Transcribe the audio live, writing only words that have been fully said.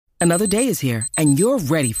Another day is here, and you're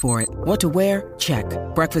ready for it. What to wear? Check.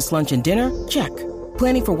 Breakfast, lunch, and dinner? Check.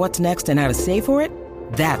 Planning for what's next and how to save for it?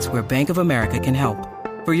 That's where Bank of America can help.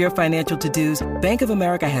 For your financial to-dos, Bank of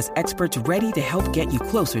America has experts ready to help get you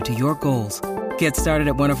closer to your goals. Get started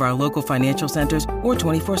at one of our local financial centers or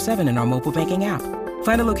 24/7 in our mobile banking app.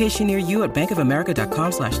 Find a location near you at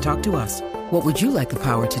bankofamerica.com/talktous. What would you like the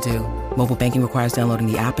power to do? Mobile banking requires downloading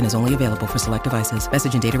the app and is only available for select devices.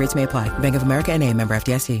 Message and data rates may apply. Bank of America N.A., member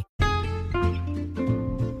FDIC.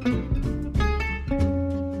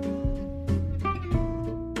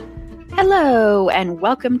 Hello, and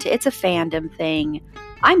welcome to It's a Fandom Thing.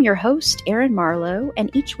 I'm your host, Erin Marlowe,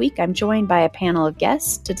 and each week I'm joined by a panel of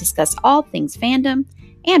guests to discuss all things fandom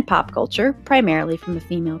and pop culture, primarily from a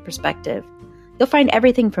female perspective. You'll find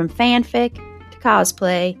everything from fanfic to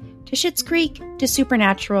cosplay to Schitt's Creek to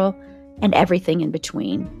Supernatural and everything in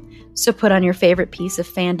between. So put on your favorite piece of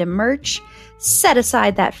fandom merch, set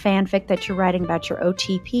aside that fanfic that you're writing about your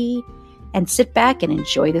OTP, and sit back and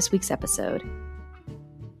enjoy this week's episode.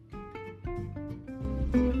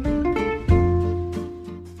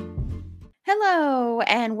 Hello,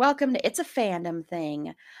 and welcome to It's a Fandom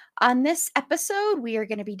Thing. On this episode, we are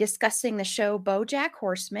going to be discussing the show BoJack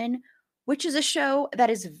Horseman, which is a show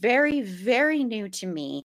that is very, very new to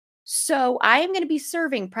me. So I am going to be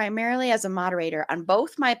serving primarily as a moderator on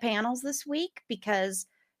both my panels this week because,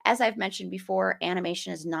 as I've mentioned before,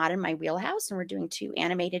 animation is not in my wheelhouse, and we're doing two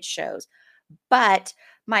animated shows. But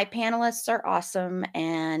my panelists are awesome,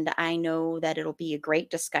 and I know that it'll be a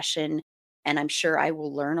great discussion. And I'm sure I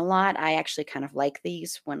will learn a lot. I actually kind of like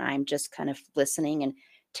these when I'm just kind of listening and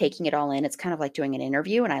taking it all in. It's kind of like doing an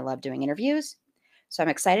interview, and I love doing interviews. So I'm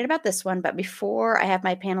excited about this one. But before I have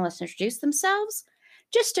my panelists introduce themselves,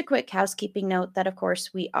 just a quick housekeeping note that, of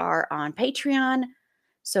course, we are on Patreon.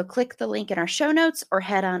 So click the link in our show notes or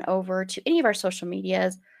head on over to any of our social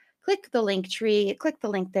medias. Click the link tree, click the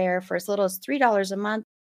link there for as little as $3 a month.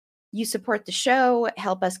 You support the show,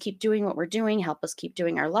 help us keep doing what we're doing, help us keep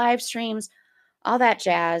doing our live streams, all that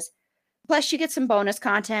jazz. Plus, you get some bonus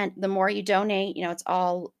content. The more you donate, it's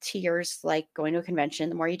all tiers like going to a convention.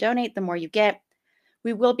 The more you donate, the more you get.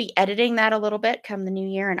 We will be editing that a little bit come the new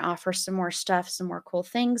year and offer some more stuff, some more cool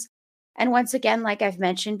things. And once again, like I've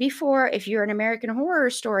mentioned before, if you're an American Horror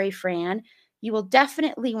Story fan, you will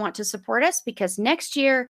definitely want to support us because next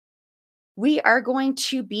year, we are going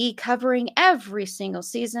to be covering every single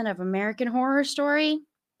season of American Horror Story,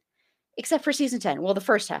 except for season 10. Well, the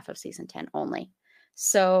first half of season 10 only.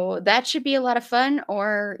 So that should be a lot of fun,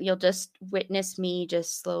 or you'll just witness me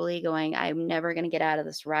just slowly going, I'm never going to get out of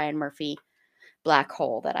this Ryan Murphy black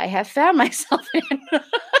hole that I have found myself in.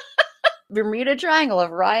 Bermuda Triangle of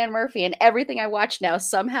Ryan Murphy, and everything I watch now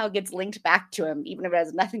somehow gets linked back to him, even if it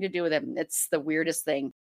has nothing to do with him. It's the weirdest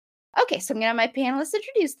thing. Okay, so I'm going to have my panelists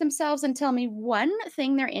introduce themselves and tell me one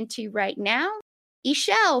thing they're into right now.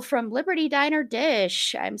 Ishelle from Liberty Diner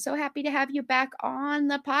Dish. I'm so happy to have you back on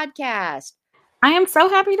the podcast. I am so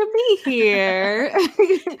happy to be here.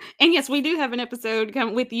 And yes, we do have an episode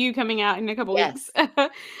with you coming out in a couple weeks.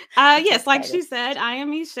 Yes, like she said, I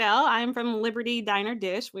am Ishelle. I am from Liberty Diner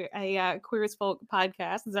Dish. We're a Queer as Folk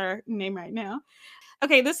podcast is our name right now.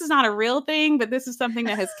 Okay, this is not a real thing, but this is something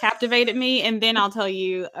that has captivated me. And then I'll tell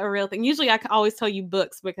you a real thing. Usually I always tell you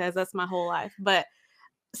books because that's my whole life. But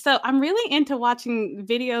so I'm really into watching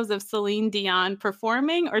videos of Celine Dion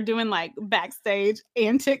performing or doing like backstage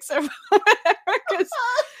antics or whatever. Because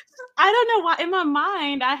I don't know why in my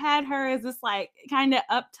mind I had her as this like kind of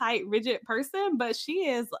uptight, rigid person, but she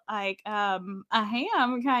is like a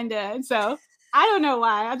ham kind of. So I don't know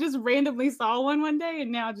why. I just randomly saw one day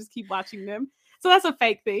and now I just keep watching them. So that's a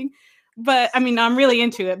fake thing. But I mean, I'm really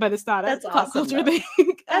into it, but it's not a pop culture thing.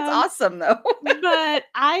 That's awesome, though. But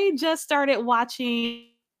I just started watching,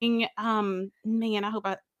 I hope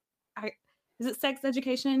is it Sex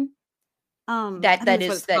Education? That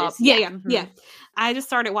is. Yeah. I just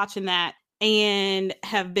started watching that and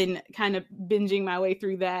have been kind of binging my way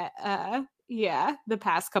through that, the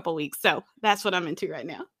past couple weeks. So that's what I'm into right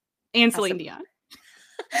now. And Celine Dion.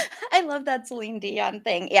 I love that Celine Dion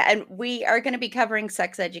thing. Yeah, and we are going to be covering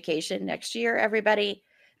Sex Education next year, everybody.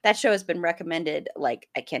 That show has been recommended, like,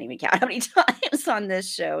 I can't even count how many times on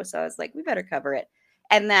this show. So I was like, we better cover it.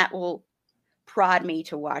 And that will prod me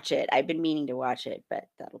to watch it. I've been meaning to watch it, but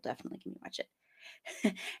that'll definitely get me to watch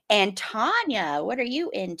it. And Tanya, what are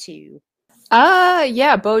you into?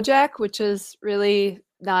 BoJack, which is really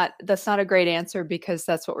that's not a great answer because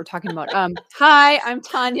that's what we're talking about. Hi, I'm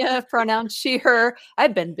Tanya, pronouns she, her.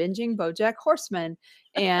 I've been binging BoJack Horseman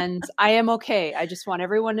and I am okay. I just want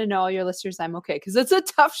everyone to know, all your listeners, I'm okay. Because it's a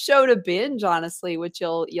tough show to binge, honestly, which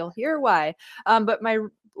you'll hear why. But my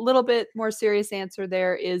little bit more serious answer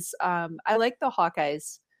there is I like the Hawkeye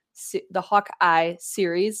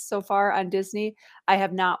series so far on Disney. I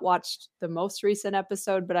have not watched the most recent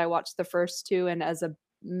episode, but I watched the first two, and as a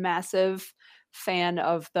massive fan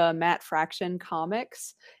of the Matt Fraction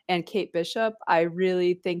comics and Kate Bishop, I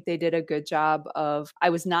really think they did a good job of. I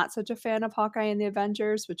was not such a fan of Hawkeye and the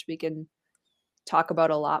Avengers, which we can talk about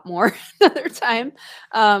a lot more another time.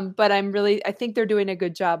 But I think they're doing a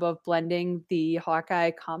good job of blending the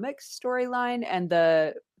Hawkeye comics storyline and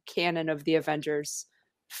the canon of the Avengers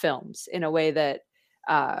films in a way that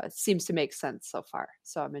seems to make sense so far.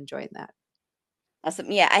 So I'm enjoying that.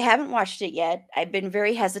 Awesome. Yeah, I haven't watched it yet. I've been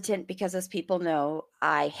very hesitant because, as people know,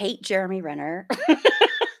 I hate Jeremy Renner.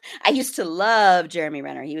 I used to love Jeremy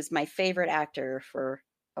Renner. He was my favorite actor for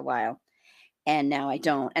a while. And now I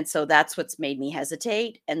don't. And so that's what's made me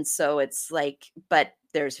hesitate. And so it's like, but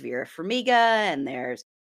there's Vera Farmiga and there's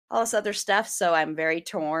all this other stuff. So I'm very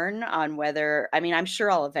torn on whether, I mean, I'm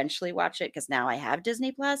sure I'll eventually watch it because now I have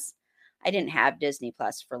Disney Plus. I didn't have Disney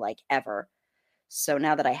Plus for like ever. So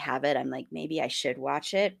now that I have it, I'm like, maybe I should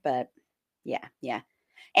watch it. But yeah.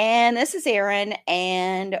 And this is Erin,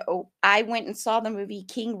 and I went and saw the movie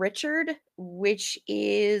King Richard, which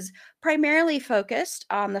is primarily focused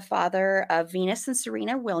on the father of Venus and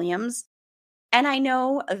Serena Williams. And I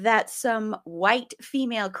know that some white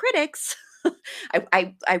female critics,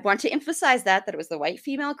 I want to emphasize that it was the white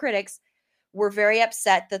female critics, were very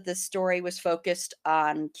upset that the story was focused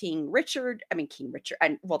on King Richard,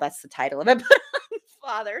 and well, that's the title of it, but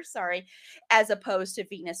father, sorry, as opposed to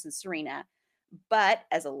Venus and Serena. But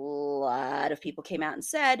as a lot of people came out and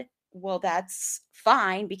said, well, that's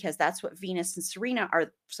fine because that's what Venus and Serena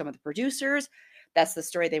are, some of the producers. That's the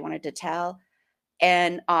story they wanted to tell.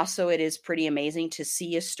 And also it is pretty amazing to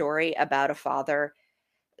see a story about a father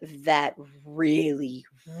that really,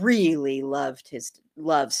 really loves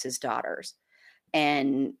his daughters.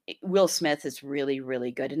 And Will Smith is really,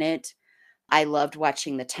 really good in it. I loved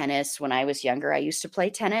watching the tennis when I was younger. I used to play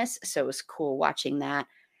tennis, so it was cool watching that.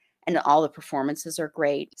 And all the performances are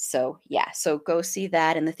great. So yeah, so go see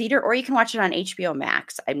that in the theater, or you can watch it on HBO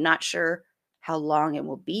Max. I'm not sure how long it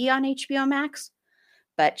will be on HBO Max,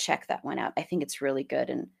 but check that one out. I think it's really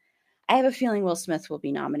good. And I have a feeling Will Smith will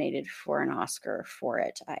be nominated for an Oscar for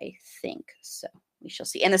it, I think. So we shall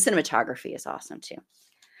see. And the cinematography is awesome too.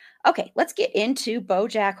 Okay, let's get into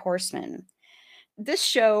BoJack Horseman. This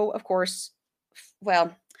show, of course,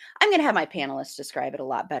 well, I'm going to have my panelists describe it a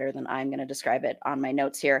lot better than I'm going to describe it on my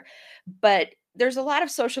notes here. But there's a lot of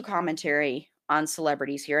social commentary on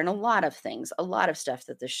celebrities here and a lot of things, a lot of stuff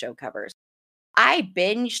that this show covers. I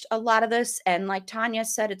binged a lot of this, and like Tanya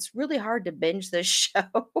said, it's really hard to binge this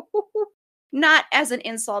show. Not as an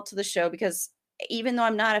insult to the show, because even though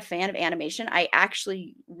I'm not a fan of animation, I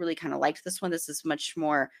actually really kind of liked this one. This is much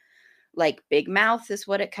more like Big Mouth is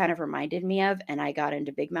what it kind of reminded me of. And I got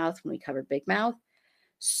into Big Mouth when we covered Big Mouth.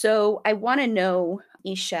 So I want to know,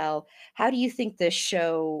 Michelle, how do you think this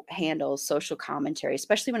show handles social commentary,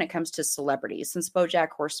 especially when it comes to celebrities? Since BoJack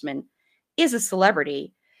Horseman is a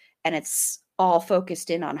celebrity and it's all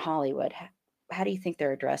focused in on Hollywood, how do you think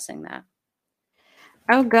they're addressing that?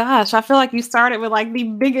 Oh gosh, I feel like you started with like the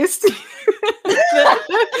biggest, the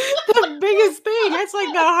biggest thing. That's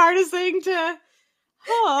like the hardest thing to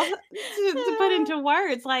put into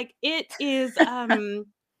words. Like it is,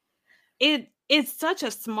 it's such a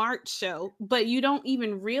smart show, but you don't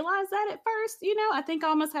even realize that at first. You know, I think I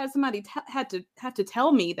almost had somebody have to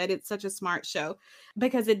tell me that it's such a smart show,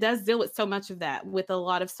 because it does deal with so much of that, with a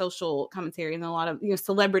lot of social commentary and a lot of, you know,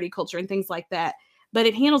 celebrity culture and things like that. But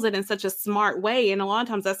it handles it in such a smart way, and a lot of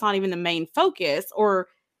times that's not even the main focus, or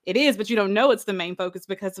it is, but you don't know it's the main focus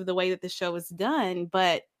because of the way that the show is done.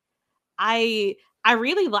 But I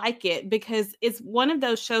really like it because it's one of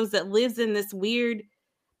those shows that lives in this weird,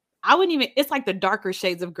 it's like the darker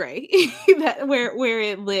shades of gray that where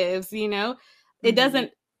it lives, you know. It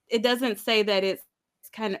doesn't say that it's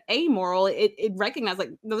kind of amoral. It recognizes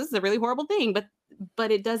like, no, this is a really horrible thing,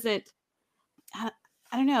 but it doesn't, I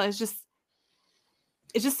don't know, it's just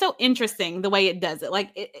so interesting the way it does it.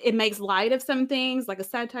 Like it makes light of some things, like a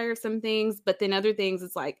satire of some things, but then other things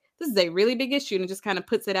it's like, this is a really big issue, and it just kind of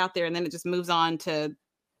puts it out there, and then it just moves on to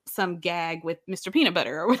some gag with Mr. Peanut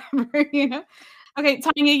Butter or whatever, you know. Okay,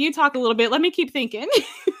 Tanya, you talk a little bit. Let me keep thinking.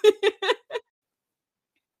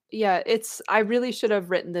 Yeah, I really should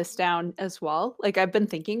have written this down as well. Like, I've been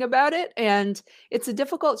thinking about it, and it's a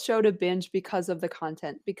difficult show to binge because of the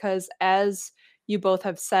content. Because as you both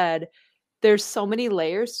have said, there's so many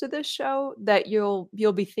layers to this show that you'll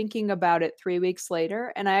be thinking about it 3 weeks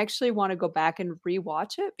later. And I actually want to go back and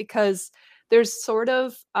rewatch it because there's sort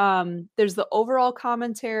of there's the overall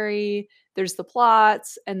commentary, there's the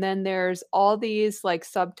plots, and then there's all these like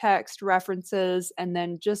subtext references, and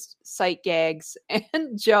then just sight gags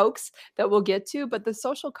and jokes that we'll get to. But the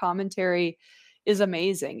social commentary is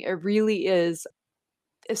amazing. It really is,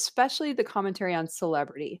 especially the commentary on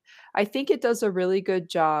celebrity. I think it does a really good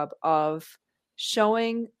job of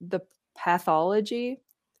showing the pathology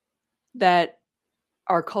that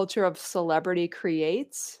our culture of celebrity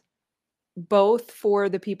creates, both for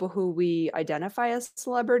the people who we identify as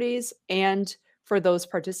celebrities and for those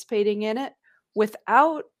participating in it,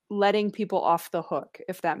 without letting people off the hook,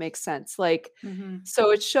 if that makes sense. Like,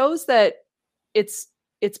 so it shows that it's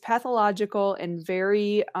pathological and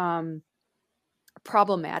very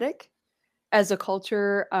problematic as a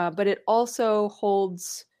culture, but it also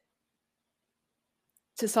holds,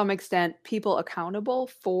 to some extent, people accountable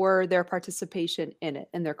for their participation in it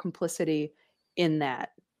and their complicity in that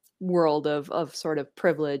world of sort of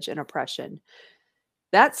privilege and oppression.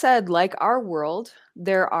 That said, like our world,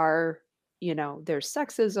 there are, there's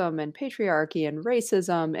sexism and patriarchy and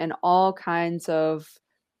racism and all kinds of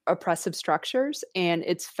oppressive structures. And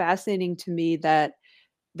it's fascinating to me that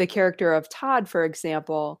the character of Todd, for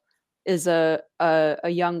example, is a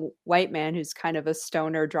young white man who's kind of a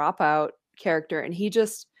stoner dropout character, and he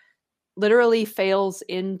just literally fails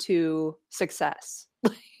into success.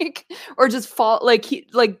 Or just fall, like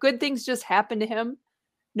good things just happen to him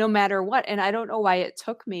no matter what. And I don't know why it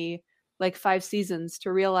took me like 5 seasons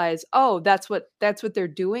to realize, oh, that's what they're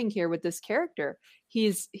doing here with this character.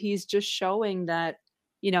 He's just showing that,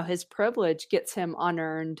 his privilege gets him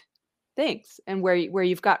unearned things. And where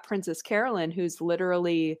you've got Princess Carolyn, who's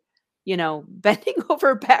literally, bending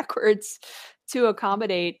over backwards to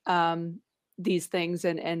accommodate these things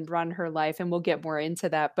and run her life. And we'll get more into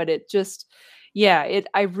that. But it just,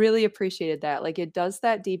 I really appreciated that. Like, it does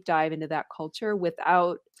that deep dive into that culture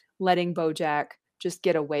without letting BoJack just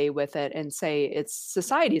get away with it and say it's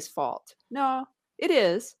society's fault. No, it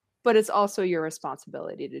is, but it's also your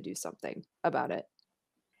responsibility to do something about it.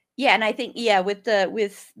 Yeah, and I think with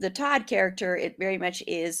the Todd character, it very much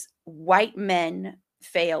is white men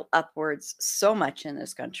fail upwards so much in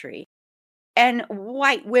this country. And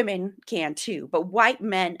white women can too, but white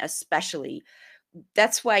men especially.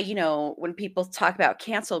 That's why, when people talk about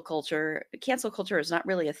cancel culture is not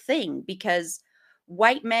really a thing, because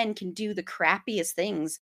white men can do the crappiest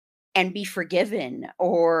things and be forgiven,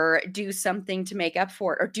 or do something to make up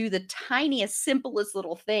for it, or do the tiniest, simplest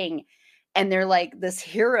little thing, and they're like this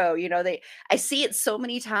hero. I see it so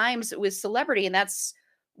many times with celebrity, and that's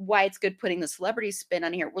why it's good putting the celebrity spin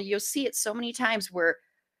on here. Well, you'll see it so many times where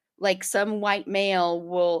like some white male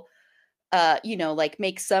will like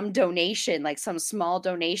make some donation, like some small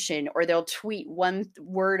donation, or they'll tweet one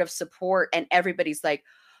word of support, and everybody's like,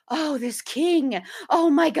 oh, this king, oh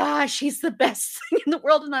my gosh, he's the best thing in the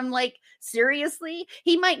world. And I'm like, seriously?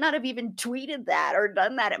 He might not have even tweeted that or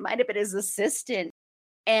done that. It might have been his assistant.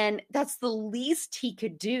 And that's the least he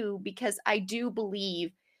could do, because I do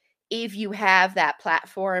believe if you have that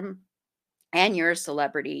platform and you're a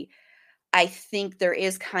celebrity, I think there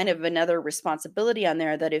is kind of another responsibility on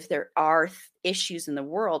there, that if there are issues in the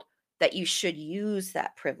world, that you should use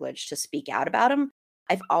that privilege to speak out about them.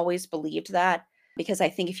 I've always believed that, because I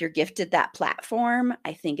think if you're gifted that platform,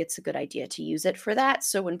 I think it's a good idea to use it for that.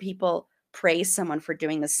 So when people praise someone for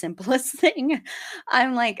doing the simplest thing,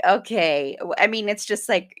 I'm like, okay. I mean, it's just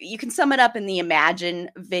like, you can sum it up in the Imagine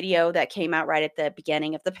video that came out right at the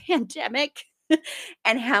beginning of the pandemic.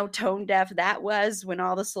 And how tone deaf that was when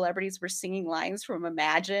all the celebrities were singing lines from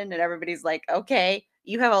Imagine, and everybody's like, okay,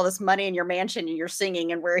 you have all this money in your mansion and you're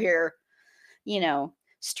singing, and we're here,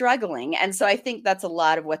 struggling. And so I think that's a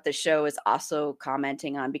lot of what the show is also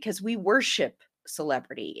commenting on, because we worship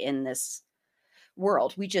celebrity in this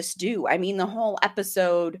world. We just do. I mean, the whole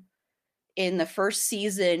episode in the first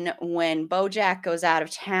season when BoJack goes out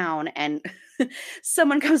of town and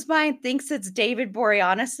someone comes by and thinks it's David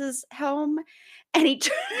Boreanaz's home, and he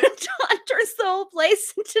turns the whole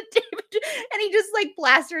place into David, and he just like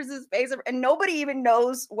plasters his face over, and nobody even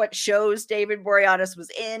knows what shows David Boreanaz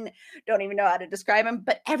was in, don't even know how to describe him,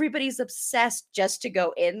 but everybody's obsessed just to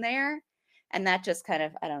go in there. And that just kind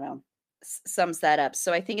of, I don't know, sums that up.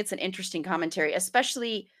 So I think it's an interesting commentary,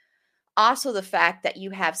 especially also the fact that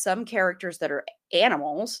you have some characters that are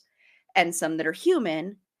animals and some that are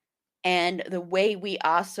human. And the way we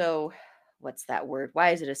also, what's that word? Why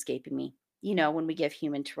is it escaping me? When we give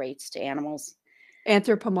human traits to animals.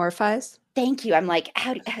 Anthropomorphize. Thank you. I'm like,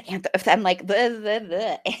 I'm like,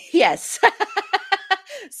 yes.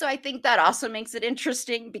 So I think that also makes it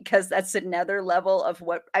interesting, because that's another level of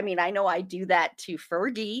what, I mean, I know I do that to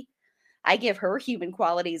Fergie. I give her human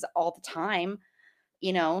qualities all the time,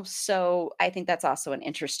 so I think that's also an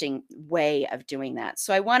interesting way of doing that.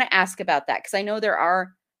 So I want to ask about that because I know there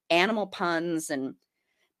are animal puns and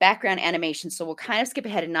background animation. So we'll kind of skip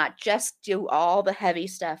ahead and not just do all the heavy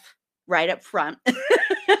stuff right up front.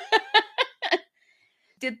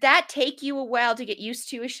 Did that take you a while to get used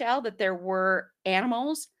to, Michelle, that there were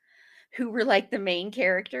animals who were like the main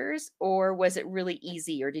characters, or was it really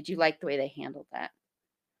easy, or did you like the way they handled that?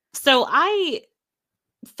 So I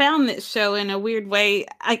found this show in a weird way.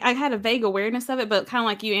 I had a vague awareness of it, but kind of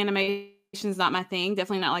like you, animation is not my thing.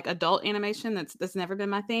 Definitely not like adult animation. That's never been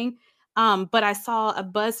my thing. But I saw a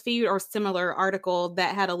BuzzFeed or similar article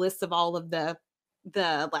that had a list of all of the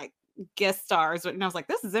like guest stars, and I was like,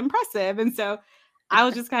 this is impressive. And so I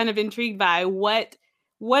was just kind of intrigued by what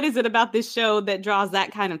is it about this show that draws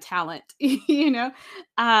that kind of talent,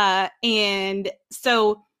 and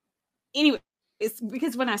so anyway, it's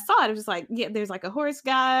because when I saw it, it was like, yeah, there's like a horse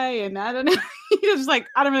guy, and I don't know, just like,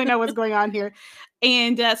 I don't really know what's going on here.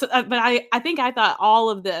 And but I think I thought all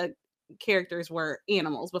of the characters were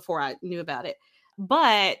animals before I knew about it.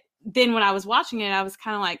 But then when I was watching it, I was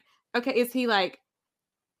kind of like, okay, is he like,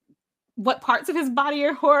 what parts of his body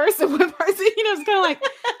are horse and what parts, it's kind of like,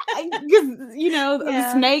 because,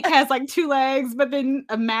 the snake has like 2 legs, but then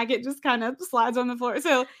a maggot just kind of slides on the floor.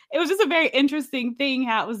 So it was just a very interesting thing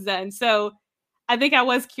how it was done. So I think I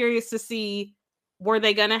was curious to see, were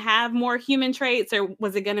they going to have more human traits, or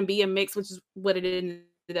was it going to be a mix, which is what it ended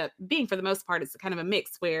up being for the most part. It's kind of a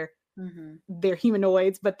mix where they're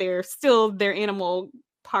humanoids, but they're still their animal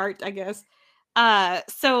part, I guess.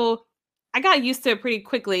 So I got used to it pretty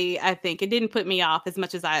quickly, I think. It didn't put me off as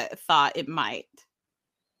much as I thought it might.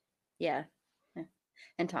 Yeah.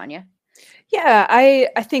 And Tanya? Yeah,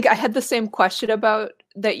 I think I had the same question about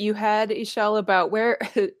that you had, Ishel, about where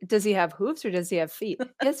does he have hooves or does he have feet?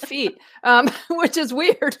 He has feet, which is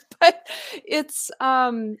weird, but it's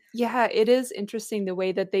it is interesting the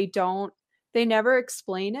way that they never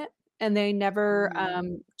explain it, and they never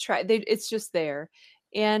it's just there.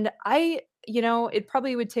 And it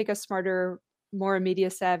probably would take a smarter, more media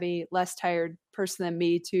savvy, less tired person than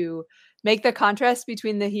me to make the contrast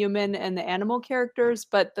between the human and the animal characters.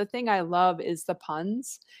 But the thing I love is the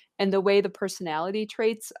puns and the way the personality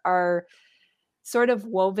traits are sort of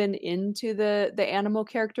woven into the animal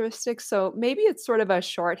characteristics. So maybe it's sort of a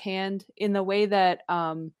shorthand in the way that,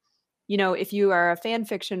 if you are a fan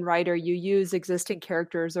fiction writer, you use existing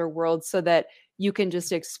characters or worlds so that you can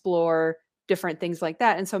just explore different things like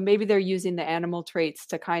that. And so maybe they're using the animal traits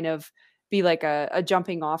to kind of be like a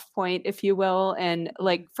jumping off point, if you will. And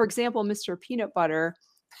like, for example, Mr. Peanut Butter,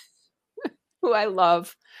 who I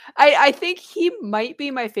love. I think he might be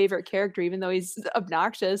my favorite character, even though he's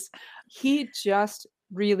obnoxious. He just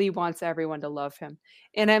really wants everyone to love him.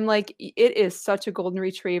 And I'm like, it is such a golden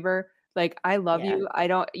retriever. Like, I love you. I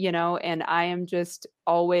don't, and I am just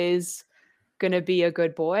always going to be a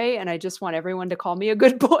good boy. And I just want everyone to call me a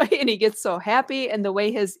good boy. And he gets so happy. And the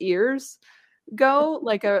way his ears go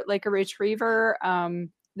like a retriever,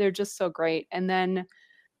 they're just so great. And then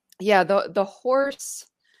the horse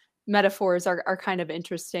metaphors are kind of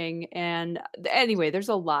interesting. And anyway, there's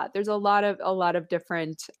a lot of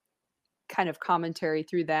different kind of commentary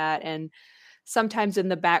through that. And sometimes in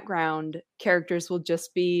the background, characters will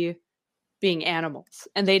just be being animals,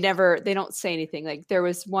 and they don't say anything. Like, there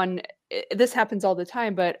was one, this happens all the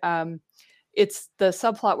time, but it's the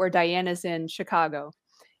subplot where Diana's in Chicago,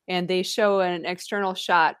 and they show an external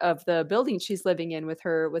shot of the building she's living in with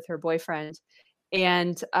her boyfriend.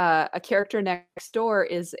 And a character next door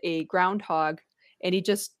is a groundhog, and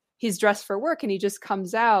he's dressed for work, and he just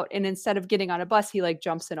comes out, and instead of getting on a bus, he like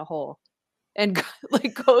jumps in a hole and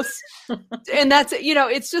like goes, and that's,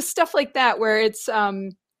 it's just stuff like that where it's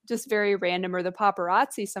just very random. Or the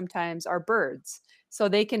paparazzi sometimes are birds, so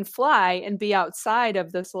they can fly and be outside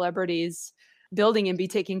of the celebrities building and be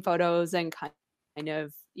taking photos and kind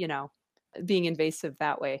of, being invasive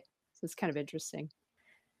that way. So it's kind of interesting.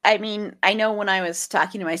 I mean, I know when I was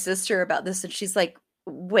talking to my sister about this, and she's like,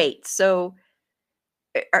 wait, so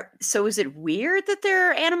is it weird that there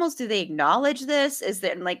are animals? Do they acknowledge this? Is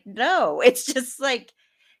that, like, no, it's just like,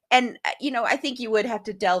 and, I think you would have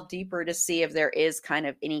to delve deeper to see if there is kind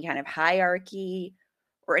of any kind of hierarchy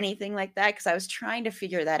or anything like that. Cause I was trying to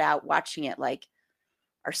figure that out watching it. Like,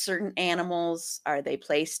 are certain animals, are they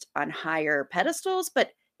placed on higher pedestals? But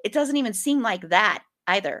it doesn't even seem like that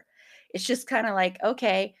either. It's just kind of like,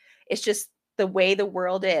 okay, it's just the way the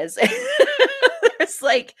world is. There's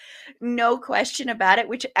like no question about it,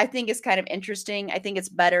 which I think is kind of interesting. I think it's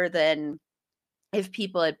better than if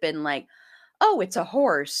people had been like, oh, it's a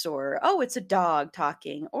horse, or oh, it's a dog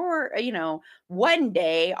talking, or one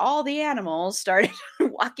day all the animals started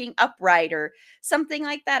walking upright or something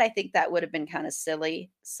like that. I think that would have been kind of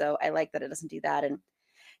silly. So I like that it doesn't do that. And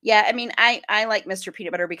yeah, I mean, I like Mr.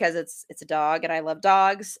 Peanut Butter because it's a dog and I love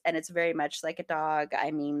dogs, and it's very much like a dog.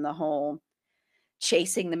 I mean, the whole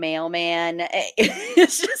chasing the mailman,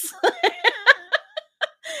 it's just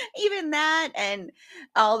even that, and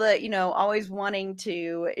all the, always wanting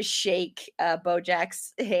to shake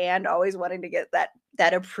BoJack's hand, always wanting to get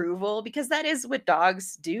that approval, because that is what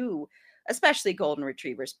dogs do, especially golden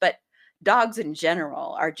retrievers, but dogs in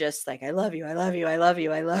general are just like, I love you, I love you, I love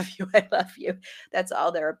you, I love you, I love you. That's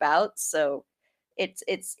all they're about. So it's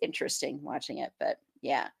interesting watching it. But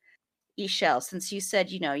yeah, Eshell, since you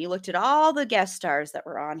said, you looked at all the guest stars that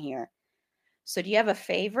were on here, so do you have a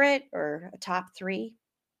favorite or a top 3?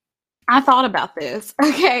 I thought about this.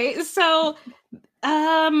 Okay, so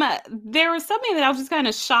there was something that I was just kind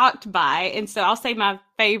of shocked by, and so I'll say my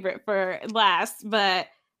favorite for last, but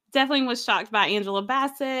definitely was shocked by Angela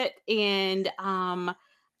Bassett, and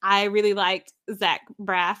I really liked Zach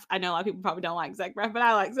Braff. I know a lot of people probably don't like Zach Braff, but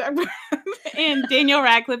I like Zach Braff. And Daniel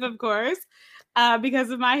Radcliffe, of course, because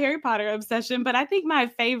of my Harry Potter obsession. But I think my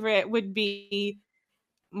favorite would be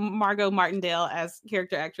Margot Martindale as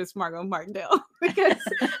character actress Margot Martindale, because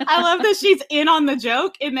I love that she's in on the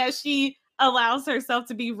joke and that she allows herself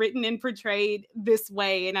to be written and portrayed this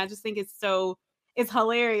way. And I just think it's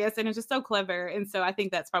hilarious and it's just so clever. And so I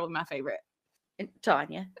think that's probably my favorite. And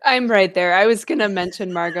Tanya. I'm right there. I was going to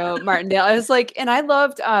mention Margot Martindale. I was like, and I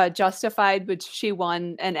loved Justified, which she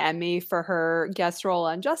won an Emmy for her guest role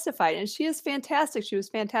on Justified. And she is fantastic. She was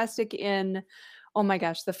fantastic in, oh my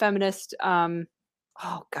gosh, the feminist,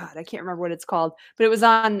 oh God, I can't remember what it's called, but it was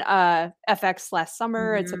on FX last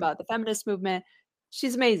summer. It's about the feminist movement.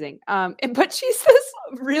 She's amazing. But she's this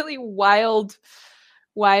really wild,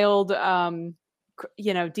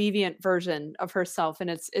 deviant version of herself, and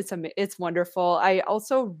it's wonderful. I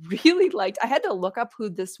also really liked, I had to look up who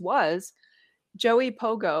this was. Joey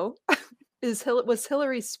Pogo was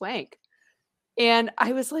Hilary Swank, and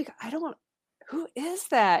I was like, who is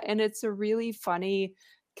that? And it's a really funny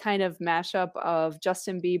kind of mashup of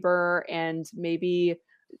Justin Bieber and maybe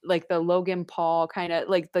like the Logan Paul kind of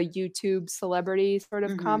like the YouTube celebrity sort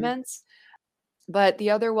of comments. But the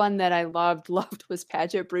other one that I loved was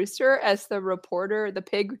Paget Brewster as the reporter, the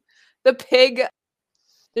pig.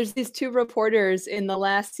 There's these 2 reporters in the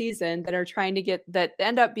last season that are trying to that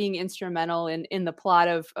end up being instrumental in the plot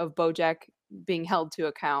of BoJack being held to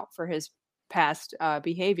account for his past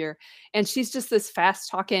behavior. And she's just this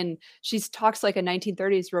fast talking, she talks like a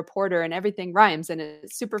 1930s reporter and everything rhymes and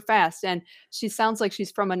it's super fast. And she sounds like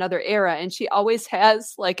she's from another era. And she always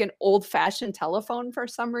has like an old fashioned telephone for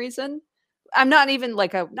some reason. I don't even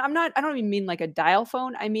mean like a dial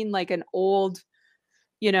phone. I mean like an old,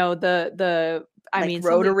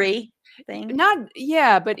 rotary thing.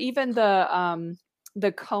 But even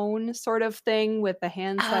the cone sort of thing with the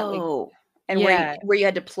hands. Where you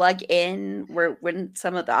had to plug in, when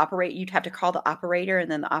some of the you'd have to call the operator,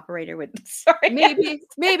 and then the operator would. Sorry,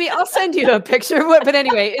 maybe I'll send you a picture. But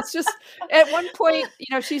anyway, it's just at one point,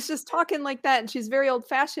 she's just talking like that, and she's very old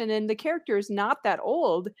fashioned, and the character is not that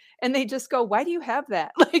old, and they just go, "Why do you have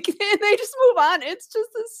that?" Like, and they just move on. It's just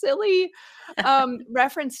a silly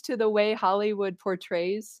reference to the way Hollywood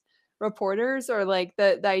portrays reporters, or like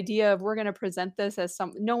the idea of, we're going to present this as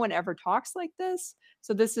no one ever talks like this.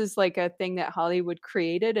 So this is like a thing that Hollywood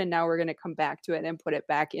created, and now we're going to come back to it and put it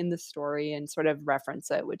back in the story and sort of reference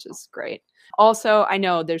it, which is great. Also, I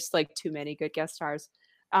know there's like too many good guest stars.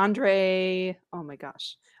 Andre, oh my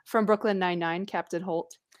gosh, from Brooklyn Nine-Nine, Captain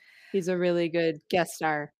Holt. He's a really good guest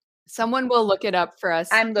star. Someone will look it up for us.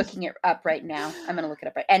 I'm looking it up right now. I'm going to look it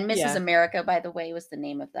up right. And Mrs. America, by the way, was the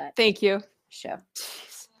name of that. Thank you. Show.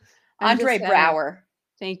 Jeez. Andre Braugher.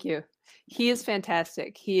 Thank you. He is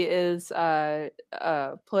fantastic. He is a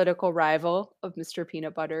political rival of Mr.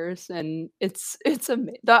 Peanut Butter's, and it's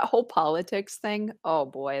that whole politics thing. Oh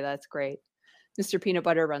boy, that's great. Mr. Peanut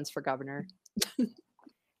Butter runs for governor.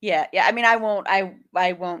 Yeah. I mean, I won't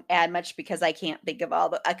add much because I can't think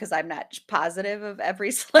of because I'm not positive of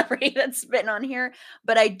every celebrity that's been on here.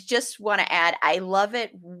 But I just want to add, I love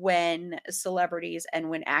it when celebrities and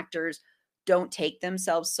when actors don't take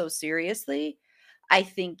themselves so seriously. I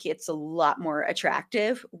think it's a lot more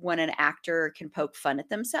attractive when an actor can poke fun at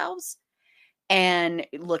themselves and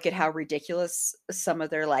look at how ridiculous some of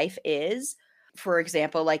their life is. For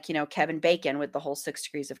example, like, Kevin Bacon with the whole 6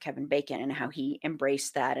 Degrees of Kevin Bacon and how he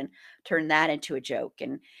embraced that and turned that into a joke.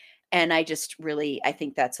 And I just really, I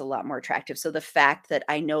think that's a lot more attractive. So the fact that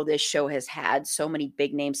I know this show has had so many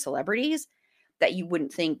big name celebrities that you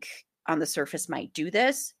wouldn't think on the surface might do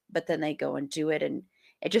this, but then they go and do it, and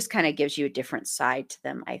it just kind of gives you a different side to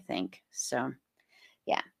them, I think. So,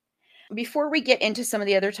 yeah. Before we get into some of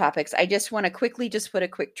the other topics, I just want to quickly just put a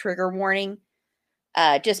quick trigger warning,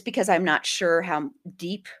 just because I'm not sure how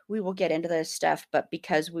deep we will get into this stuff, but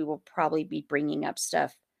because we will probably be bringing up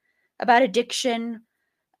stuff about addiction,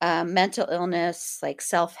 mental illness, like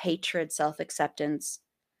self-hatred, self-acceptance.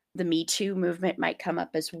 The Me Too movement might come up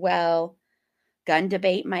as well. Gun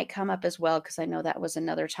debate might come up as well, because I know that was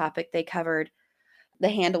another topic they covered. The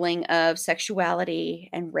handling of sexuality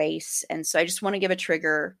and race. And so I just want to give a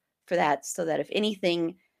trigger for that, so that if any of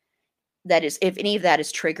that is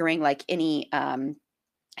triggering, like any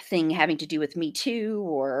thing having to do with Me Too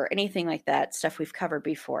or anything like that, stuff we've covered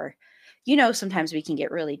before, sometimes we can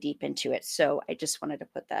get really deep into it. So I just wanted to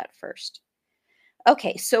put that first.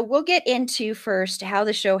 Okay, so we'll get into first how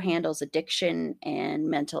the show handles addiction and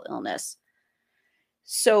mental illness.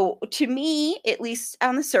 So to me, at least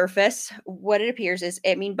on the surface, what it appears is,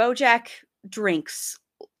 BoJack drinks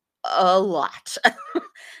a lot,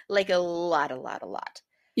 like a lot.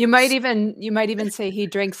 You might even say he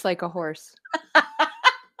drinks like a horse.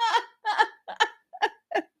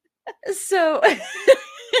 So, and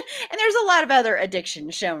there's a lot of other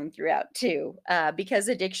addiction shown throughout too, because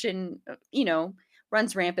addiction,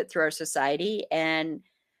 runs rampant through our society and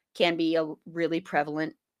can be really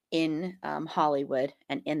prevalent in Hollywood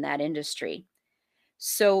and in that industry.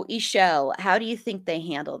 So, Ishelle, how do you think they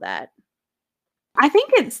handle that? I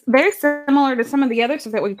think it's very similar to some of the other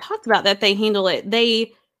stuff that we've talked about, that they handle it.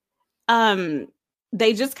 They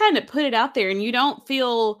just kind of put it out there, and you don't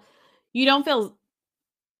feel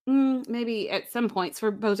maybe at some points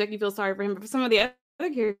for BoJack you feel sorry for him, but for some of the other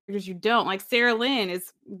characters you don't. Like Sarah Lynn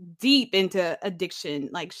is deep into addiction,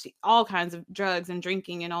 like all kinds of drugs and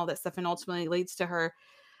drinking and all that stuff, and ultimately leads to her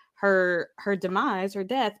demise, her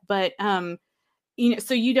death. But so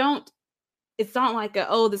you don't. It's not like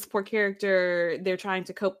this poor character, they're trying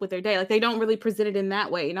to cope with their day. Like, they don't really present it in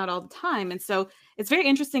that way, not all the time. And so it's very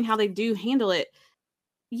interesting how they do handle it.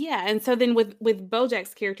 Yeah. And so then with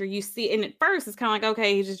BoJack's character, you see, and at first it's kind of like,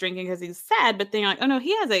 okay, he's just drinking because he's sad. But then you're like, oh no,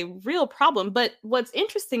 he has a real problem. But what's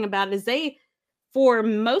interesting about it is for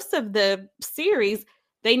most of the series,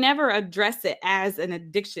 they never address it as an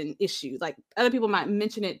addiction issue. Like, other people might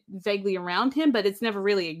mention it vaguely around him, but it's never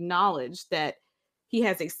really acknowledged that he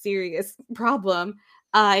has a serious problem.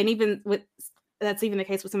 And that's even the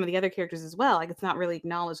case with some of the other characters as well. Like, it's not really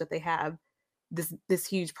acknowledged that they have this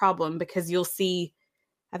huge problem, because you'll see,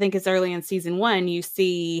 I think it's early in season 1, you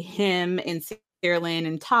see him and Sarah Lynn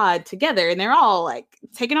and Todd together, and they're all like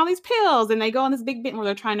taking all these pills, and they go on this big bit where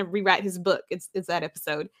they're trying to rewrite his book. It's that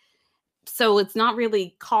episode. So it's not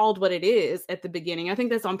really called what it is at the beginning. I think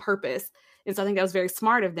that's on purpose. And so I think that was very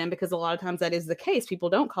smart of them, because a lot of times that is the case. People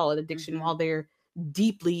don't call it addiction while they're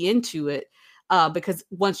deeply into it, because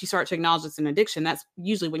once you start to acknowledge it's an addiction, that's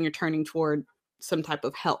usually when you're turning toward some type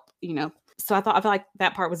of help, So I feel like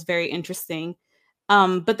that part was very interesting.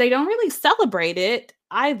 But they don't really celebrate it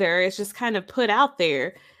either. It's just kind of put out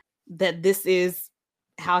there that this is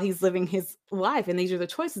how he's living his life, and these are the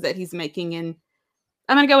choices that he's making. And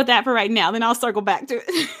I'm going to go with that for right now. Then I'll circle back to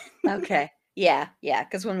it. Okay. Yeah.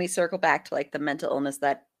 Because when we circle back to like the mental illness,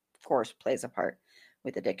 that of course plays a part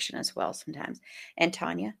with addiction as well sometimes. And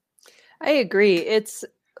Tanya? I agree. It's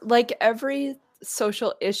like every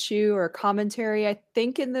social issue or commentary, I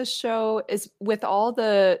think, in this show, is with all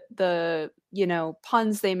the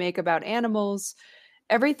puns they make about animals,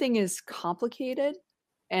 everything is complicated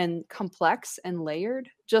and complex and layered,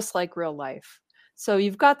 just like real life. So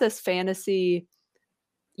you've got this fantasy,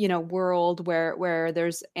 world where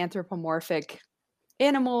there's anthropomorphic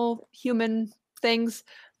animal, human things,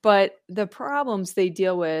 but the problems they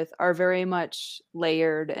deal with are very much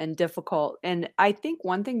layered and difficult. And I think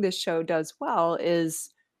one thing this show does well is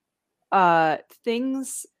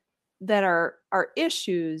things that are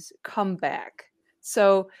issues come back.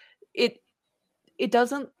 So it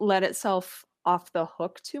doesn't let itself off the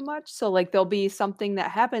hook too much. So like there'll be something that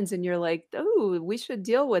happens and you're like, oh, we should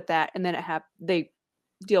deal with that. And then they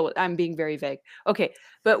deal with, I'm being very vague. Okay.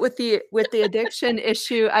 But with the addiction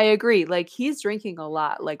issue, I agree. Like, he's drinking a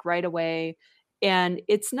lot, like right away. And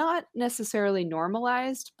it's not necessarily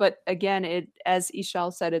normalized, but again, as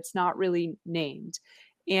Ishelle said, it's not really named.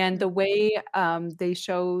 And the way they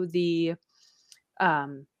show the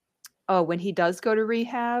when he does go to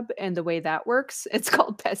rehab and the way that works, it's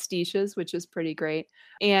called pastiches, which is pretty great.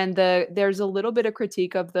 And there's a little bit of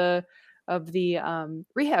critique of the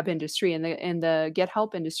rehab industry and the get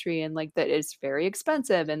help industry, and like that it's very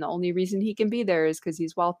expensive, and the only reason he can be there is because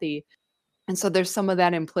he's wealthy. And so there's some of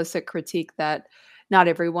that implicit critique that not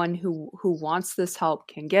everyone who wants this help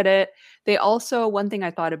can get it. They also, one thing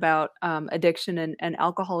I thought about addiction and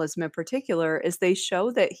alcoholism in particular is they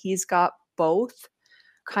show that he's got both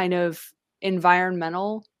kind of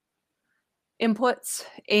environmental inputs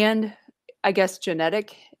and, I guess,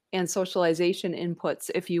 genetic and socialization inputs,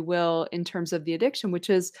 if you will, in terms of the addiction, which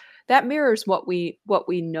is that mirrors what we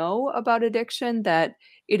know about addiction, that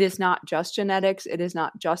it is not just genetics, it is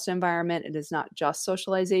not just environment, it is not just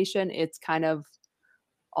socialization, it's kind of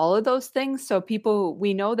all of those things. So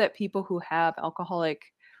we know that people who have alcoholic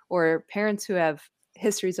or parents who have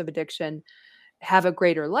histories of addiction have a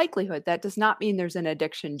greater likelihood. That does not mean there's an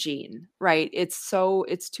addiction gene, right? It's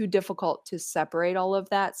too difficult to separate all of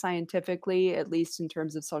that scientifically, at least in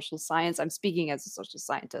terms of social science. I'm speaking as a social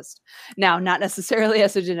scientist now, not necessarily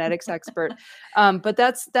as a genetics expert, but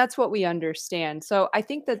that's what we understand. So I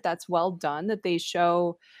think that that's well done, that they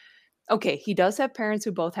show, okay, he does have parents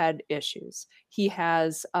who both had issues. He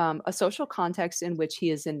has a social context in which he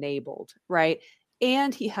is enabled, right?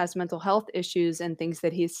 And he has mental health issues and things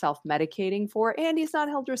that he's self-medicating for, and he's not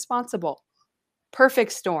held responsible.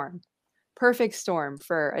 Perfect storm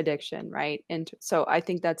for addiction, right? And so I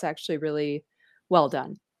think that's actually really well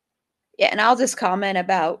done. Yeah, and I'll just comment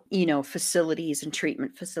about, facilities and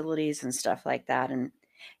treatment facilities and stuff like that. And,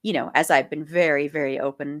 as I've been very, very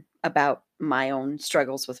open about my own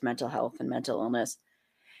struggles with mental health and mental illness,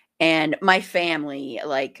 and my family,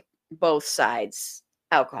 like both sides,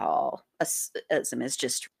 alcoholism is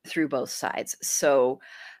just through both sides. So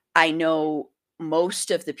I know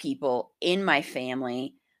most of the people in my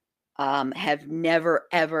family have never,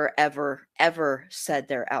 ever, ever, ever said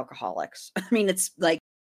they're alcoholics. I mean, it's like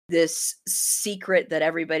this secret that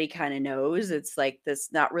everybody kind of knows. It's like this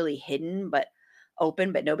not really hidden, but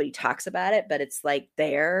open, but nobody talks about it. But it's like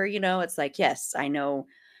there, it's like, yes, I know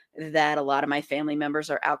that a lot of my family members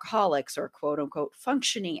are alcoholics or quote unquote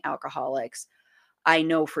functioning alcoholics. I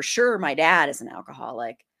know for sure my dad is an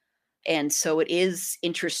alcoholic. And so it is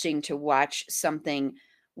interesting to watch something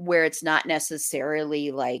where it's not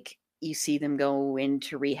necessarily like you see them go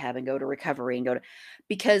into rehab and go to recovery and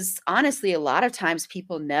because honestly, a lot of times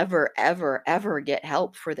people never, ever, ever get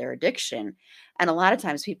help for their addiction. And a lot of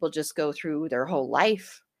times people just go through their whole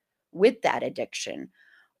life with that addiction,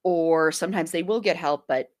 or sometimes they will get help,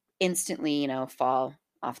 but instantly, fall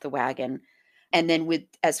off the wagon. And then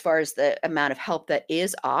as far as the amount of help that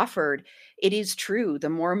is offered, it is true. The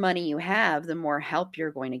more money you have, the more help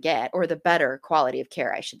you're going to get, or the better quality of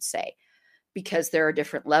care, I should say, because there are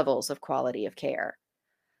different levels of quality of care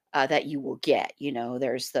that you will get.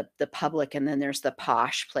 There's the public, and then there's the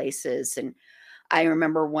posh places. And I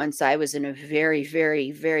remember once I was in a very,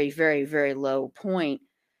 very, very, very, very low point,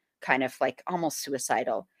 kind of like almost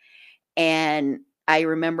suicidal. And I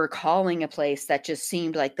remember calling a place that just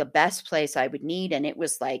seemed like the best place I would need. And it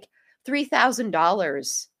was like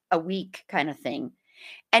 $3,000 a week kind of thing.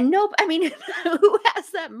 And who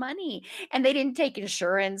has that money? And they didn't take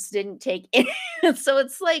insurance, didn't take it. So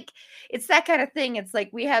it's like, it's that kind of thing. It's like,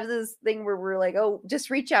 we have this thing where we're like, oh, just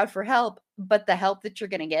reach out for help. But the help that you're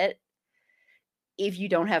going to get if you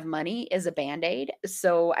don't have money is a Band-Aid.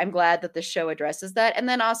 So I'm glad that the show addresses that. And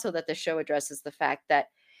then also that the show addresses the fact that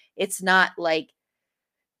it's not like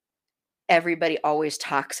everybody always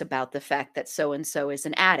talks about the fact that so-and-so is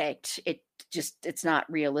an addict. It's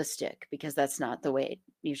not realistic, because that's not the way it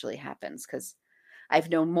usually happens. Because I've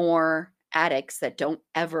known more addicts that don't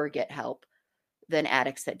ever get help than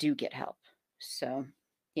addicts that do get help. So,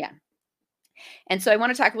 yeah. And so I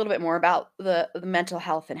want to talk a little bit more about the mental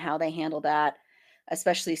health and how they handle that,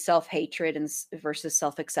 especially self-hatred versus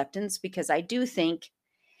self-acceptance, because I do think,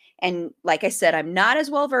 and like I said, I'm not as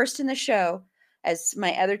well versed in the show as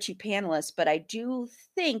my other two panelists, but I do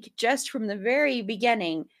think just from the very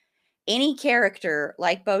beginning, any character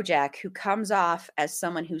like BoJack who comes off as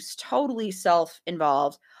someone who's totally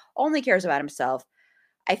self-involved, only cares about himself,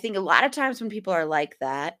 I think a lot of times when people are like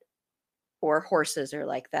that, or horses are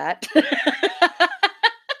like that,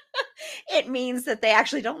 it means that they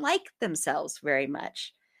actually don't like themselves very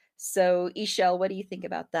much. So, Ishel, what do you think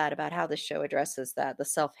about that, about how the show addresses that, the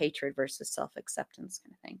self-hatred versus self-acceptance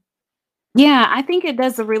kind of thing? Yeah, I think it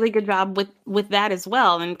does a really good job with that as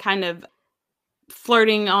well, and kind of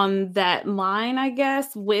flirting on that line, I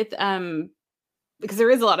guess, with because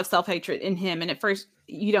there is a lot of self-hatred in him, and at first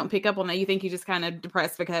you don't pick up on that. You think he's just kind of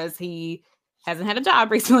depressed because he hasn't had a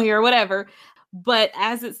job recently or whatever. But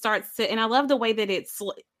as it starts to, and I love the way that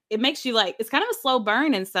it makes you like, it's kind of a slow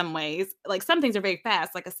burn in some ways. Like some things are very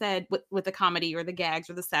fast, like I said, with the comedy or the gags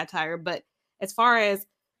or the satire. But as far as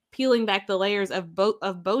peeling back the layers of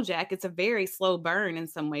BoJack, it's a very slow burn in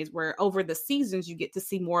some ways, where over the seasons you get to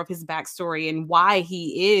see more of his backstory and why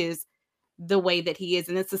he is the way that he is.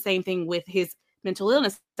 And it's the same thing with his mental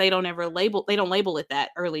illness. They don't label it that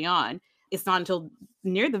early on. It's not until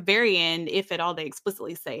near the very end, if at all they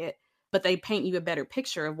explicitly say it, but they paint you a better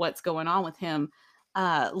picture of what's going on with him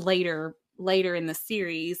later in the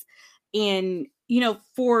series. And, you know,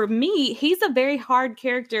 for me, he's a very hard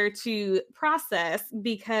character to process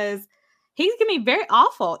because he can be very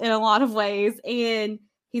awful in a lot of ways. And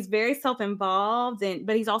he's very self-involved,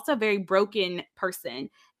 but he's also a very broken person.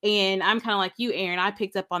 And I'm kind of like you, Aaron. I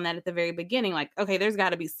picked up on that at the very beginning. Like, okay, there's got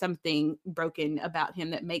to be something broken about him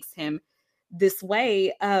that makes him this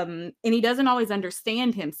way. And he doesn't always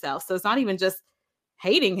understand himself. So it's not even just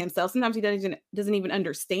hating himself. Sometimes he doesn't even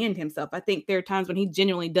understand himself. I think there are times when he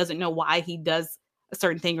genuinely doesn't know why he does a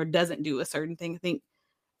certain thing or doesn't do a certain thing. I think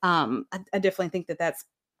I definitely think that that's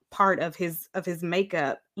part of his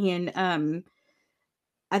makeup. And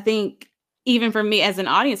I think even for me as an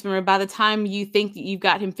audience member, by the time you think that you've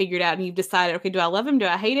got him figured out and you've decided, okay, do I love him? Do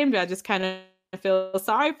I hate him? Do I just kind of feel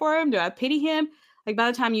sorry for him? Do I pity him? Like, by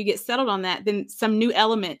the time you get settled on that, then some new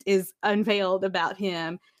element is unveiled about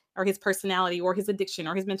him, or his personality, or his addiction,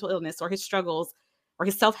 or his mental illness, or his struggles, or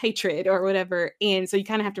his self-hatred, or whatever. And so you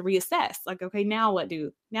kind of have to reassess, like, okay, now what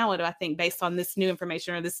do I think based on this new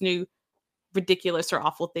information or this new ridiculous or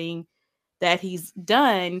awful thing that he's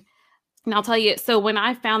done? And I'll tell you, so when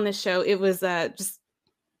I found this show, it was last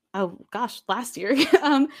year,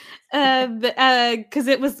 because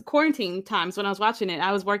it was quarantine times when I was watching it.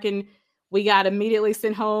 I was working. We got immediately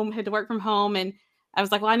sent home, had to work from home, and I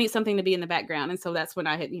was like, well, I need something to be in the background. And so that's when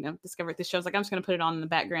I had, discovered this show. I was like, I'm just going to put it on in the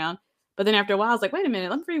background. But then after a while, I was like, wait a minute,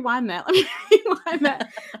 let me rewind that.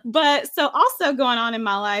 But so also going on in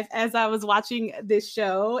my life as I was watching this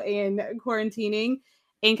show and quarantining,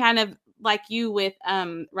 and kind of like you with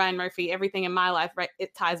Ryan Murphy, everything in my life, right,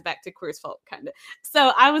 it ties back to Queer as Folk, kind of.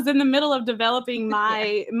 So I was in the middle of developing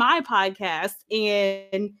my podcast,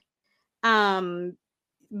 and in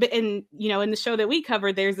the show that we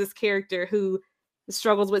covered, there's this character who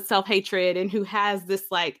struggles with self-hatred and who has this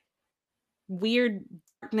like weird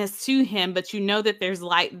darkness to him, but that there's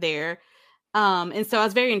light there. And so I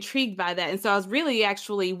was very intrigued by that. And so I was really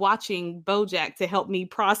actually watching BoJack to help me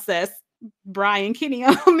process Brian Kinney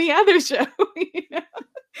on the other show.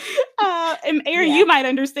 And Aaron, you might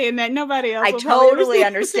understand that. Nobody else. I totally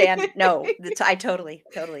understand. No, I totally.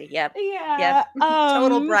 Yep. Yeah. Yep.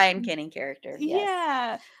 Total Brian Kinney character. Yes.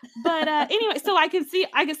 Yeah. But anyway, so I can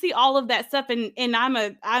see all of that stuff, and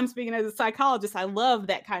I'm speaking as a psychologist. I love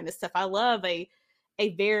that kind of stuff. I love a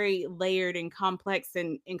very layered and complex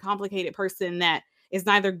and complicated person that is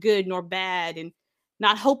neither good nor bad and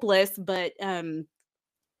not hopeless, but can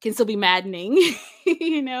still be maddening,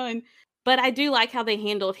 but I do like how they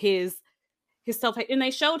handled his self-hate, and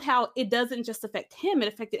they showed how it doesn't just affect him, it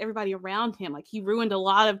affected everybody around him. Like, he ruined a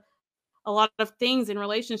lot of things in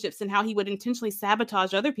relationships, and how he would intentionally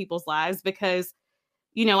sabotage other people's lives because,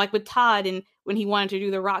 like with Todd, and when he wanted to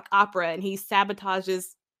do the rock opera, and he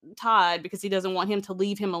sabotages Todd because he doesn't want him to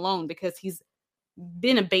leave him alone because he's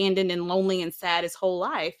been abandoned and lonely and sad his whole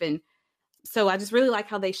life. And so I just really like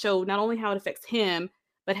how they show not only how it affects him,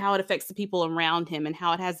 but how it affects the people around him, and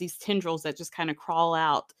how it has these tendrils that just kind of crawl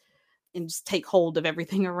out and just take hold of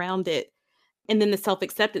everything around it. And then the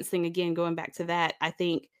self-acceptance thing, again, going back to that, I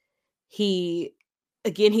think he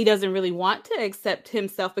doesn't really want to accept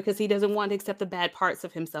himself because he doesn't want to accept the bad parts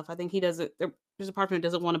of himself. I think there's a part of him who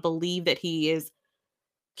doesn't want to believe that he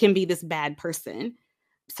can be this bad person.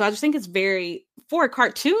 So I just think it's very, for a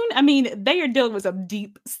cartoon, I mean, they are dealing with some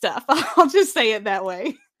deep stuff. I'll just say it that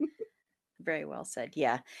way. Very well said.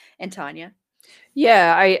 Yeah. And Tanya?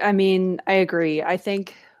 Yeah, I mean, I agree. I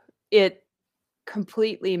think it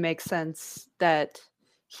completely makes sense that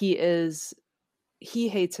he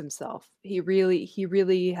hates himself. He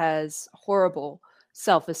really has horrible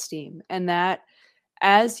self-esteem. And that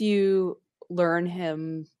as you learn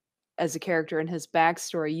him as a character and his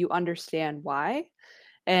backstory, you understand why.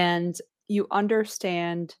 And you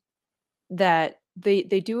understand that they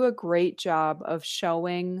do a great job of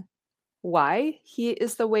showing why he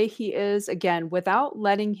is the way he is, again, without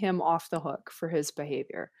letting him off the hook for his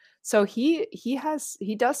behavior. So he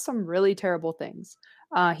does some really terrible things.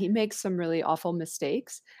 He makes some really awful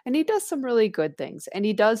mistakes, and he does some really good things, and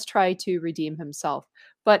he does try to redeem himself,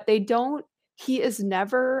 but he is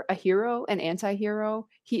never a hero, an anti-hero.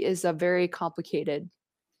 He is a very complicated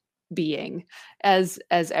being, as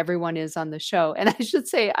everyone is on the show. And I should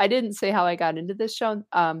say, I didn't say how I got into this show.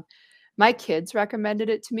 My kids recommended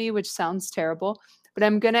it to me, which sounds terrible, but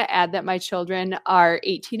I'm going to add that my children are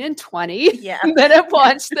 18 and 20 Yeah. that have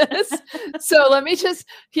watched this. So let me just,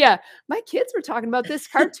 my kids were talking about this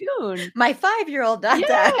cartoon. My 5-year-old done Yeah,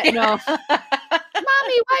 that. no.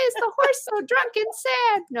 Mommy, why is the horse so drunk and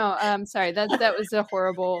sad? No, sorry, that was a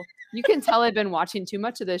horrible. You can tell I've been watching too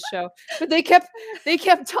much of this show, but they kept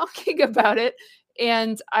talking about it,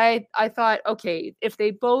 and I thought, okay, if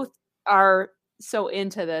they both are so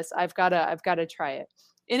into this, I've gotta try it.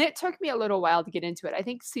 And it took me a little while to get into it. I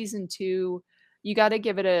think season 2, you got to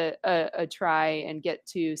give it a try and get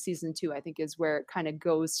to season 2. I think is where it kind of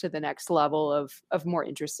goes to the next level of more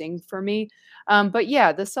interesting for me. But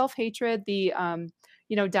yeah, the self-hatred,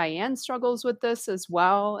 Diane struggles with this as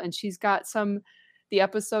well, and she's got the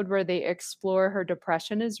episode where they explore her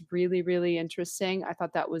depression is really, really interesting. I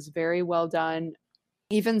thought that was very well done.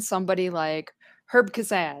 Even somebody like Herb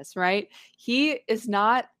Kazaz, right? He is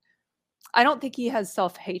not, I don't think he has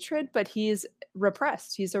self-hatred, but he's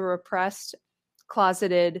repressed. He's a repressed,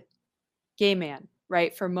 closeted gay man,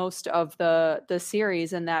 right? For most of the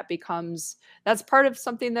series. And that's part of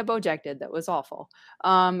something that BoJack did that was awful.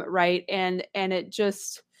 Right. And it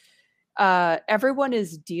just, everyone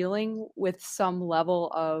is dealing with some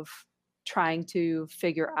level of trying to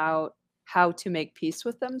figure out how to make peace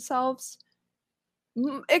with themselves,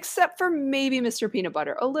 except for maybe Mr. Peanut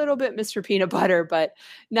Butter, a little bit Mr. Peanut Butter, but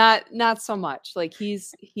not so much. Like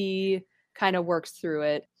he kind of works through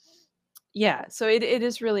it. Yeah, so it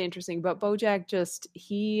is really interesting, but BoJack it's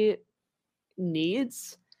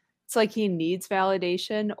like he needs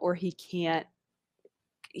validation, or he can't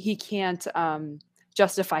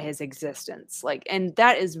justify his existence. Like, and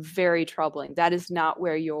that is very troubling. That is not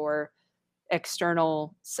where that's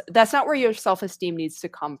not where your self-esteem needs to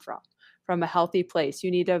come from a healthy place.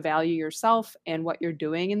 You need to value yourself and what you're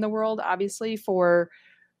doing in the world, obviously, for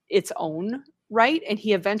its own right. And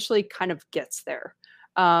he eventually kind of gets there.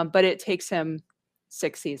 But it takes him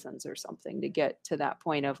 6 seasons or something to get to that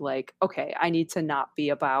point of like, okay, I need to not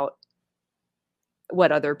be about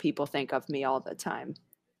what other people think of me all the time.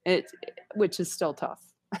 Which is still tough.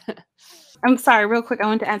 I'm sorry, real quick. I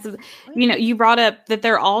want to add something. You brought up that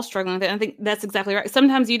they're all struggling with it. I think that's exactly right.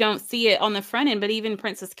 Sometimes you don't see it on the front end, but even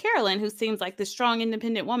Princess Carolyn, who seems like this strong,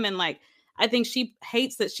 independent woman, like, I think she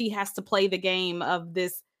hates that she has to play the game of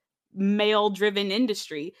this male-driven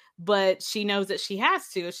industry, but she knows that she has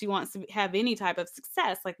to if she wants to have any type of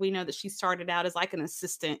success. Like, we know that she started out as like an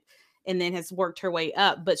assistant and then has worked her way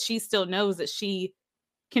up, but she still knows that she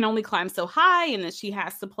can only climb so high and that she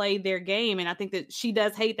has to play their game. And I think that she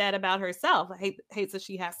does hate that about herself. Hates that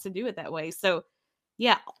she has to do it that way. So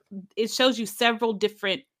yeah, it shows you several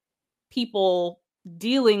different people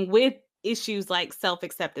dealing with issues like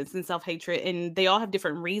self-acceptance and self-hatred, and they all have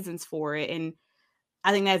different reasons for it. And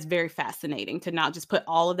I think that's very fascinating to not just put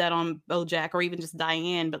all of that on BoJack or even just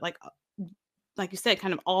Diane, but like you said,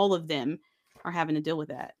 kind of all of them are having to deal with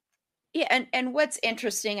that. Yeah, and what's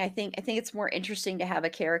interesting, I think it's more interesting to have a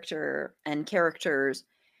character and characters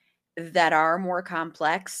that are more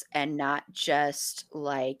complex and not just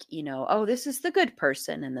like, oh, this is the good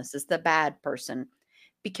person and this is the bad person,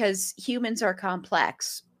 because humans are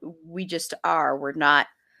complex. We just are. We're not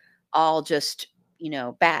all just,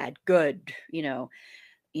 bad, good,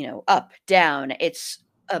 up, down. It's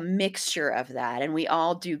a mixture of that, and we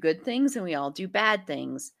all do good things and we all do bad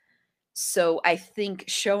things. So I think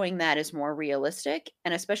showing that is more realistic,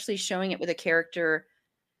 and especially showing it with a character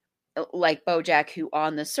like BoJack, who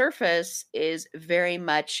on the surface is very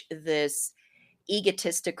much this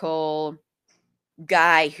egotistical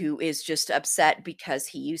guy who is just upset because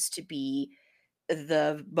he used to be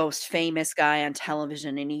the most famous guy on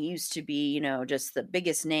television and he used to be, just the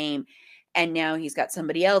biggest name. And now he's got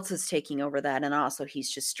somebody else that's taking over that. And also he's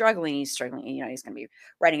just struggling. He's struggling, he's going to be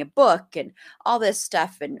writing a book and all this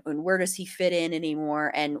stuff. And where does he fit in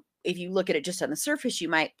anymore? And if you look at it just on the surface, you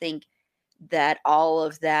might think that all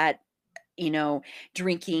of that,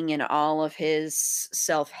 drinking and all of his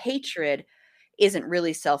self-hatred isn't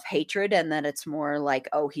really self-hatred, and that it's more like,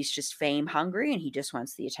 oh, he's just fame hungry and he just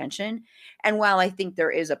wants the attention. And while I think there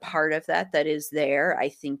is a part of that is there, I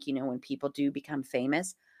think, when people do become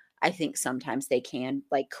famous, I think sometimes they can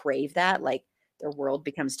like crave that, like their world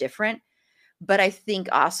becomes different. But I think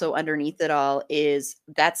also underneath it all is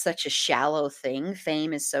that's such a shallow thing.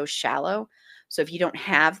 Fame is so shallow. So if you don't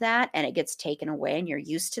have that and it gets taken away and you're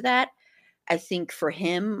used to that, I think for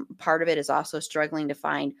him, part of it is also struggling to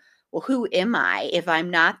find, well, who am I? If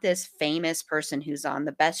I'm not this famous person who's on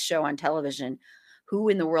the best show on television, who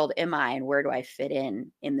in the world am I and where do I fit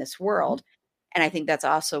in this world? And I think that's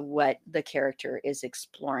also what the character is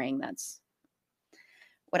exploring. That's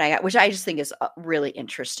which I just think is really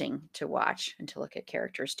interesting to watch and to look at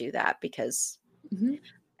characters do that, because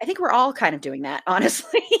I think we're all kind of doing that,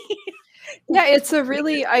 honestly. Yeah, it's a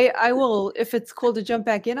really I will, if it's cool to jump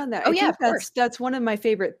back in on that. Oh, I yeah, think of course. that's one of my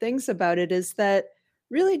favorite things about it, is that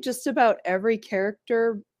really just about every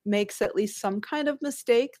character makes at least some kind of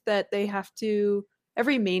mistake that they have to,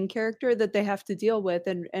 every main character that they have to deal with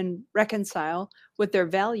and reconcile with their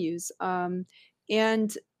values.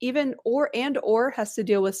 And even or has to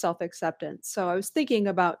deal with self-acceptance. So I was thinking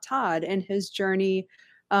about Todd and his journey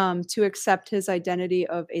to accept his identity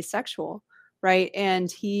of asexual, right?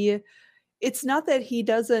 And it's not that he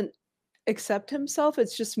doesn't accept himself,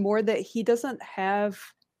 it's just more that he doesn't have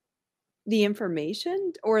the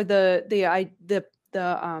information or the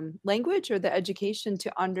language or the education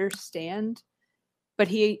to understand, but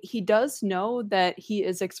he does know that he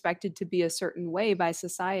is expected to be a certain way by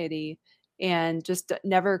society, and just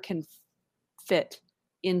never can fit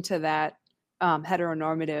into that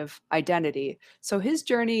heteronormative identity. So his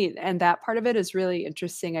journey and that part of it is really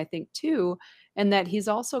interesting, I think, too. And that he's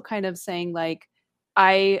also kind of saying, like,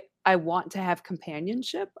 I want to have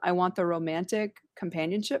companionship. I want the romantic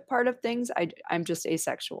companionship part of things. I'm just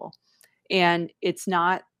asexual. And it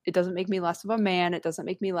doesn't make me less of a man. It doesn't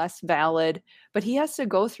make me less valid, but he has to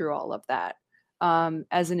go through all of that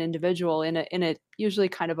as an individual in a usually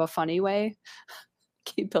kind of a funny way.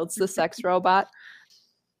 He builds the sex robot.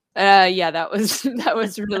 Yeah, that was that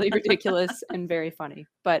was really ridiculous and very funny.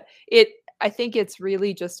 But I think it's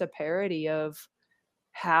really just a parody of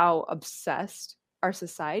how obsessed our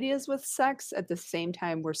society is with sex. At the same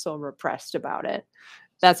time, we're so repressed about it.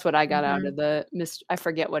 That's what I got out of I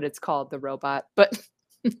forget what it's called, the robot, but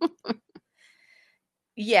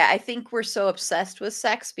Yeah, I think we're so obsessed with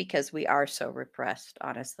sex because we are so repressed,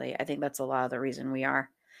 honestly. I think that's a lot of the reason we are,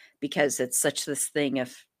 because it's such this thing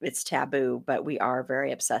of it's taboo, but we are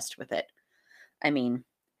very obsessed with it. I mean,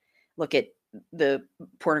 look at the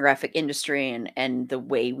pornographic industry and the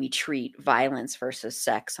way we treat violence versus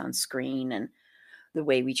sex on screen, and the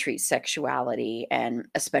way we treat sexuality, and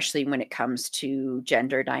especially when it comes to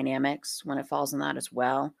gender dynamics, when it falls in that as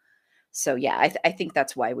well. So yeah, I think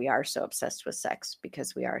that's why we are so obsessed with sex,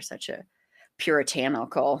 because we are such a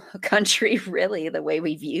puritanical country, really, the way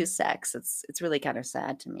we view sex. It's really kind of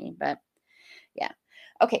sad to me, but yeah.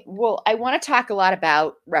 Okay, well, I want to talk a lot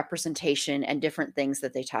about representation and different things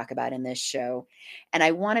that they talk about in this show. And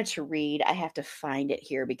I wanted to read, I have to find it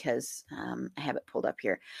here because I have it pulled up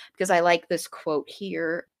here, because I like this quote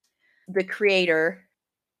here. The creator,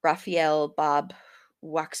 Raphael Bob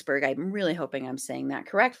Waksberg, I'm really hoping I'm saying that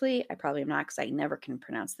correctly. I probably am not, because I never can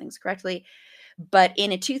pronounce things correctly. But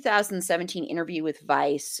in a 2017 interview with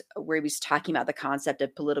Vice, where he was talking about the concept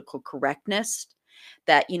of political correctness,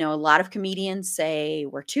 that, a lot of comedians say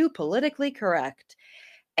we're too politically correct.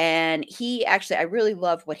 And he actually, I really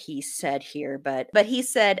love what he said here, but he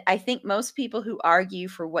said, I think most people who argue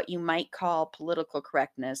for what you might call political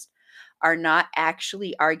correctness are not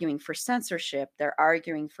actually arguing for censorship. They're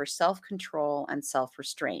arguing for self-control and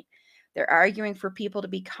self-restraint. They're arguing for people to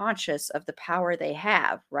be conscious of the power they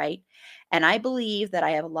have, right? And I believe that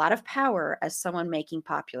I have a lot of power as someone making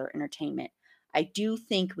popular entertainment. I do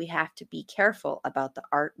think we have to be careful about the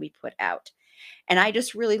art we put out. And I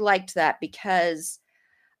just really liked that, because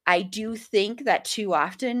I do think that too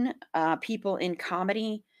often people in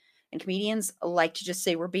comedy and comedians like to just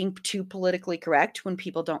say we're being too politically correct when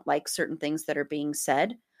people don't like certain things that are being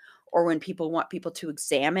said, or when people want people to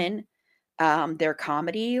examine their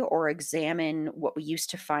comedy, or examine what we used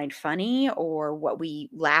to find funny, or what we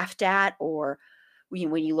laughed at, or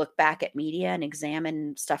when you look back at media and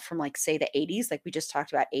examine stuff from, like, say, the 80s, like we just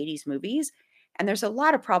talked about 80s movies, and there's a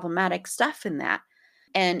lot of problematic stuff in that.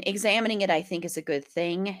 And examining it, I think, is a good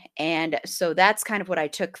thing. And so that's kind of what I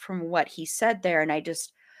took from what he said there. And I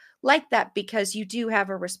just like that, because you do have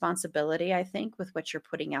a responsibility, I think, with what you're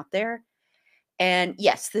putting out there. And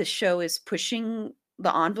yes, this show is pushing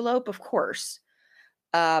the envelope, of course.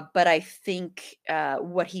 But I think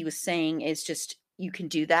what he was saying is just, you can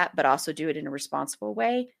do that, but also do it in a responsible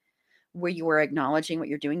way, where you are acknowledging what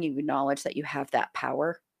you're doing. You acknowledge that you have that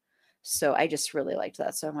power. So I just really liked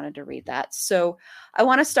that. So I wanted to read that. So I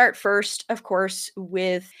want to start first, of course,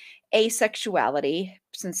 with asexuality,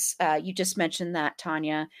 since you just mentioned that,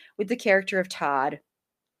 Tanya, with the character of Todd,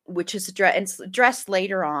 which is addressed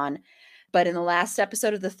later on. But in the last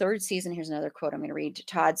episode of the third season, here's another quote I'm going to read.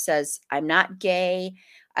 Todd says, I'm not gay.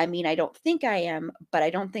 I mean, I don't think I am, but I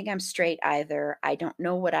don't think I'm straight either. I don't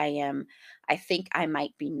know what I am. I think I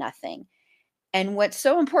might be nothing. And what's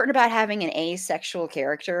so important about having an asexual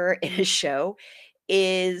character in a show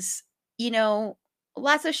is,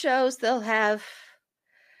 lots of shows, they'll have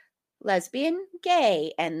lesbian,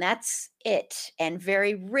 gay, and that's it. And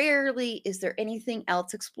very rarely is there anything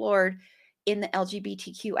else explored in the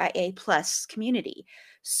LGBTQIA plus community.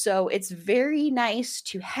 So it's very nice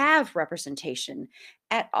to have representation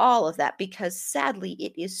at all of that, because sadly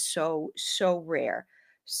it is so, so rare.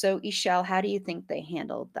 So Ishel, how do you think they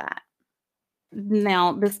handled that?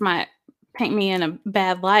 Now, this might paint me in a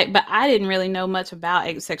bad light, but I didn't really know much about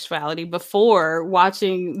asexuality before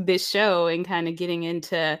watching this show and kind of getting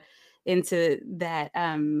into that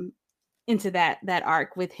that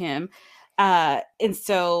arc with him. And it's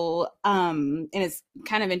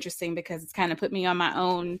kind of interesting because it's kind of put me on my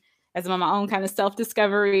own, as I'm on my own kind of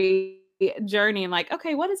self-discovery journey, and like,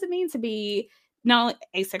 okay, what does it mean to be not only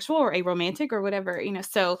asexual or aromantic or whatever,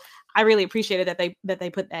 so I really appreciated that they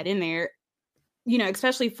put that in there,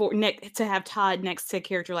 especially for Nick to have Todd next to a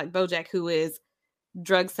character like BoJack, who is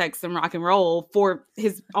drug, sex, and rock and roll for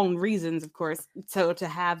his own reasons, of course. So to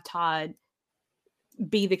have Todd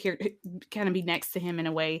be the character, kind of be next to him in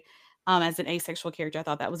a way, as an asexual character, I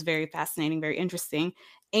thought that was very fascinating, very interesting.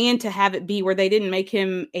 And to have it be where they didn't make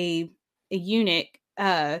him a eunuch,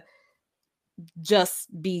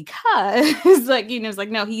 just because, like, it's like,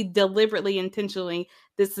 no, he deliberately, intentionally,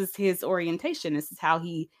 this is his orientation. This is how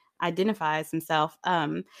he identifies himself.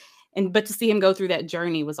 But to see him go through that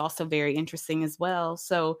journey was also very interesting as well.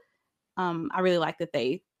 So I really like that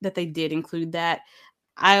they did include that.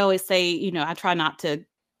 I always say, I try not to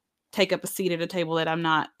take up a seat at a table that I'm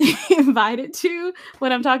not invited to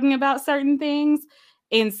when I'm talking about certain things.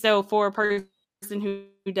 And so for a person who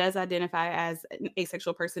does identify as an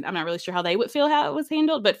asexual person, I'm not really sure how they would feel how it was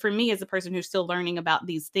handled. But for me, as a person who's still learning about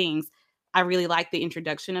these things, I really like the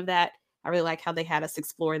introduction of that. I really like how they had us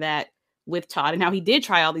explore that with Todd and how he did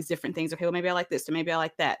try all these different things. Okay, well, maybe I like this, or maybe I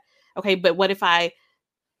like that. Okay, but what if I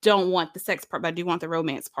don't want the sex part, but I do want the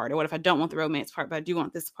romance part? Or what if I don't want the romance part, but I do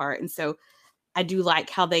want this part? And so I do like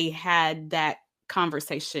how they had that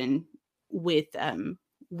conversation with the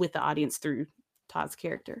audience through Todd's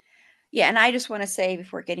character. Yeah, and I just want to say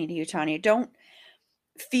before getting to you, Tanya, don't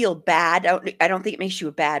feel bad. I don't think it makes you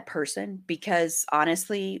a bad person, because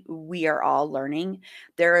honestly, we are all learning.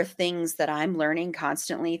 There are things that I'm learning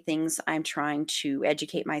constantly, things I'm trying to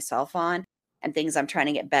educate myself on, and things I'm trying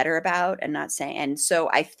to get better about, and not saying. And so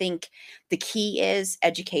I think the key is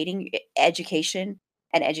education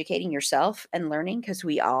and educating yourself and learning, because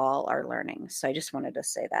we all are learning. So I just wanted to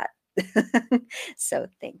say that. So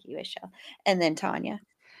thank you, Ishel. And then Tanya.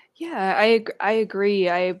 Yeah, I agree.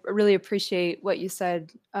 I really appreciate what you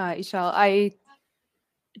said, Ishel. I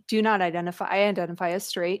identify as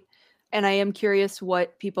straight, and I am curious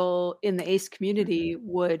what people in the ace community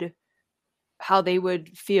how they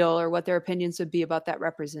would feel, or what their opinions would be about that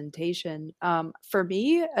representation. For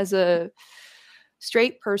me, as a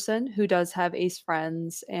straight person who does have ace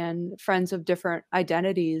friends and friends of different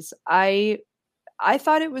identities, I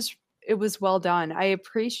thought it was well done. I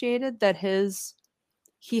appreciated that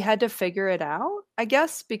he had to figure it out, I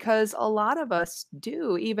guess, because a lot of us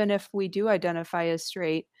do, even if we do identify as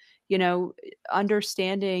straight,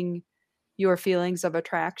 understanding your feelings of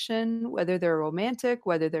attraction, whether they're romantic,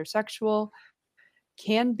 whether they're sexual,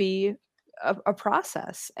 can be a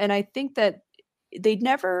process. And I think that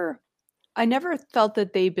I never felt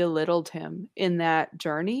that they belittled him in that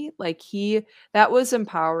journey. Like that was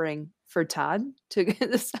empowering for Todd to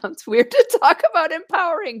this sounds weird to talk about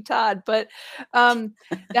empowering Todd, but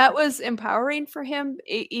that was empowering for him,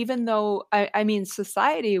 even though I mean,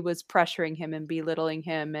 society was pressuring him and belittling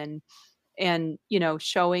him, and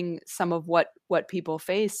showing some of what people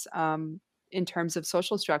face in terms of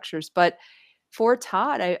social structures. But for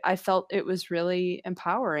Todd, I felt it was really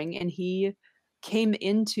empowering, and he came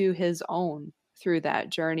into his own through that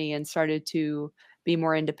journey and started to be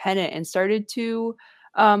more independent, and started to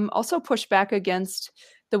also push back against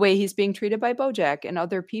the way he's being treated by BoJack and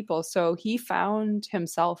other people. So he found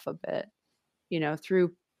himself a bit,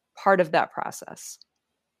 through part of that process.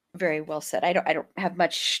 Very well said. I don't have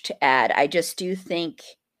much to add. I just do think,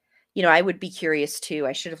 I would be curious too.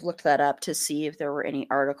 I should have looked that up to see if there were any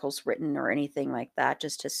articles written or anything like that,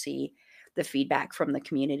 just to see the feedback from the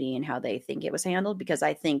community and how they think it was handled, because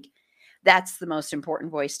I think that's the most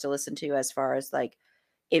important voice to listen to, as far as like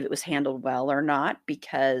if it was handled well or not,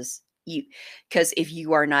 because if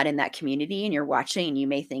you are not in that community and you're watching and you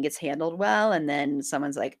may think it's handled well, and then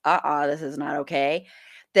someone's like, this is not okay,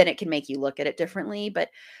 then it can make you look at it differently. But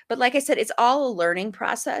like I said, it's all a learning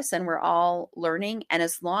process, and we're all learning. And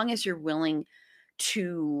as long as you're willing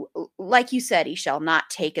to, like you said, Ishel, not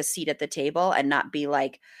take a seat at the table and not be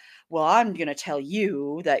like, well, I'm going to tell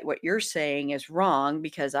you that what you're saying is wrong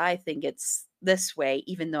because I think it's this way,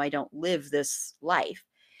 even though I don't live this life.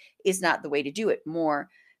 is not the way to do it. More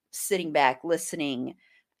sitting back, listening.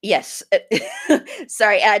 Yes.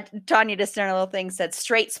 Sorry, Tanya just in a little thing said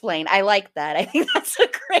straight splain. I like that. I think that's a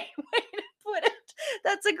great way to put it.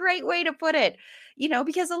 That's a great way to put it.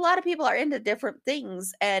 Because a lot of people are into different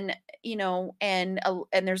things, and and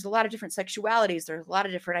there's a lot of different sexualities. There's a lot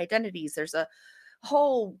of different identities. There's a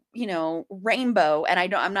whole, rainbow. And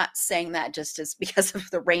I'm not saying that just as because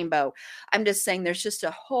of the rainbow. I'm just saying there's just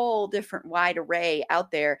a whole different wide array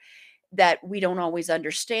out there that we don't always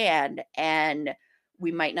understand and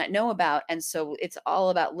we might not know about. And so it's all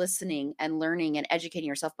about listening and learning and educating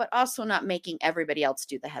yourself, but also not making everybody else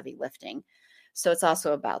do the heavy lifting. So it's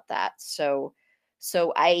also about that. So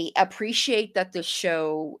I appreciate that the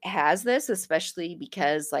show has this, especially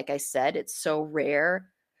because, like I said, it's so rare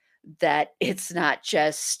that it's not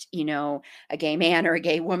just, a gay man or a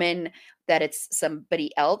gay woman, that it's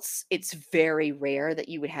somebody else. It's very rare that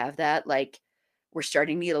you would have that. Like, we're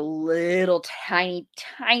starting to get a little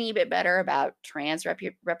tiny bit better about trans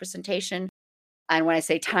representation. And when I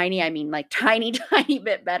say tiny, I mean like tiny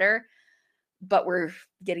bit better. But we're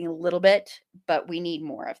getting a little bit, but we need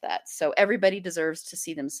more of that. So everybody deserves to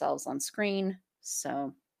see themselves on screen.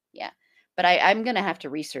 So yeah, but I'm going to have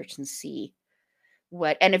to research and see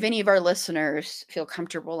and if any of our listeners feel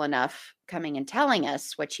comfortable enough coming and telling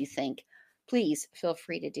us what you think, please feel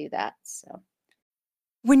free to do that. So.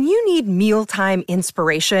 When you need mealtime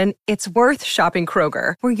inspiration, it's worth shopping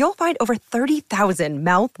Kroger, where you'll find over 30,000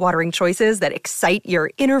 mouth-watering choices that excite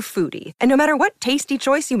your inner foodie. And no matter what tasty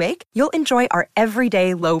choice you make, you'll enjoy our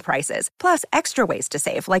everyday low prices, plus extra ways to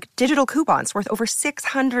save, like digital coupons worth over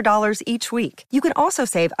 $600 each week. You can also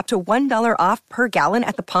save up to $1 off per gallon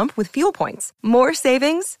at the pump with fuel points. More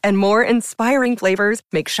savings and more inspiring flavors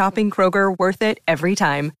make shopping Kroger worth it every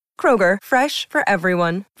time. Kroger, fresh for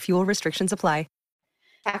everyone. Fuel restrictions apply.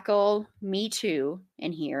 Tackle Me Too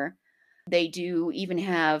in here. They do even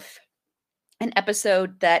have an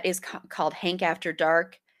episode that is called Hank After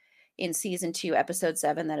Dark in season 2, episode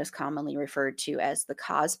 7, that is commonly referred to as the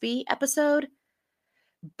Cosby episode.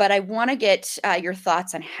 But I want to get your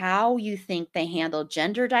thoughts on how you think they handle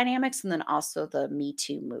gender dynamics and then also the Me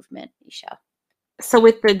Too movement, Michelle. So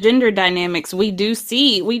with the gender dynamics, we do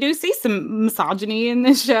see some misogyny in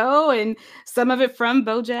this show, and some of it from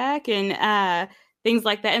BoJack and things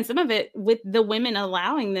like that, and some of it with the women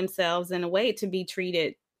allowing themselves in a way to be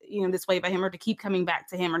treated, this way by him, or to keep coming back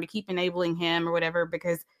to him, or to keep enabling him, or whatever,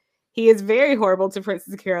 because he is very horrible to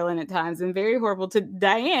Princess Carolyn at times, and very horrible to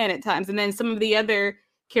Diane at times, and then some of the other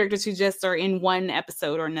characters who just are in one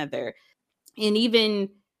episode or another, and even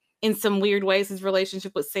in some weird ways, his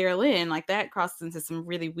relationship with Sarah Lynn, like that, crosses into some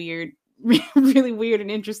really weird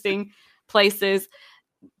and interesting places.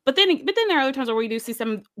 But then there are other times where we do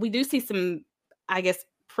see some, I guess,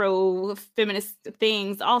 pro-feminist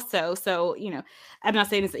things also. So, I'm not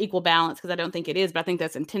saying it's equal balance, because I don't think it is, but I think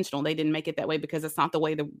that's intentional. They didn't make it that way because it's not the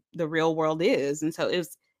way the real world is. And so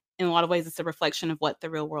it's, in a lot of ways, it's a reflection of what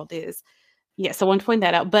the real world is. Yeah, so I want to point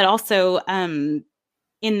that out. But also,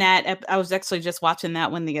 in that, I was actually just watching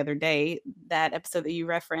that one the other day, that episode that you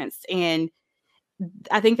referenced. And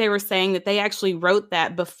I think they were saying that they actually wrote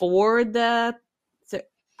that before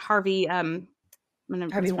Harvey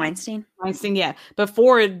Weinstein. Yeah.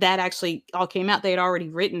 Before that actually all came out, they had already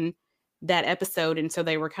written that episode. And so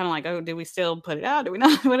they were kind of like, oh, do we still put it out? Do we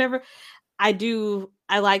not? Whatever. I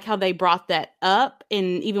like how they brought that up.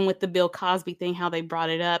 And even with the Bill Cosby thing, how they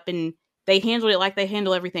brought it up, and they handled it like they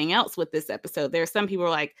handle everything else with this episode. There are some people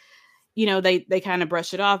who are like, they kind of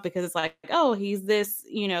brush it off because it's like, oh, he's this,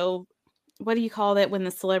 what do you call that when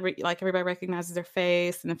the celebrity, like everybody recognizes their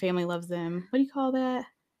face and the family loves them? What do you call that?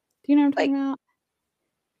 Do you know what I'm talking about?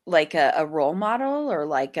 Like a role model, or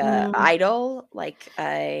like a idol, like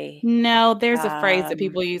no, there's a phrase that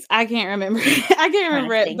people use. I can't remember.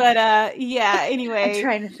 It, but yeah. Anyway, I'm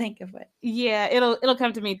trying to think of it. Yeah, it'll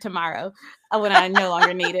come to me tomorrolet when I no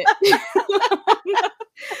longer need it.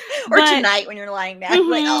 Or tonight when you're lying down,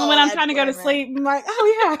 like, oh, when I'm trying to go to sleep, I'm like,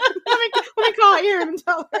 oh yeah, let me call Erin and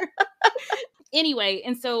tell her. Anyway,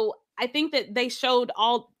 and so I think that they showed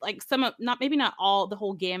all, like, maybe not all, the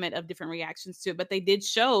whole gamut of different reactions to it, but they did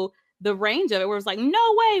show the range of it, where it's like,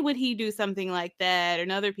 no way would he do something like that.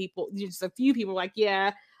 And other people, just a few people were like,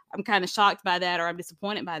 yeah, I'm kind of shocked by that, or I'm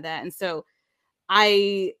disappointed by that. And so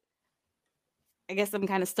I guess I'm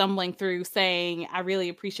kind of stumbling through saying I really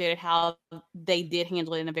appreciated how they did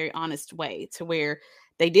handle it in a very honest way, to where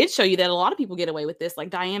they did show you that a lot of people get away with this. Like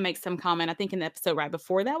Diane makes some comment, I think in the episode right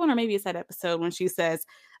before that one, or maybe it's that episode when she says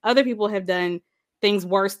other people have done things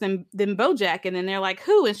worse than BoJack. And then they're like,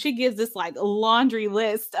 who? And she gives this like laundry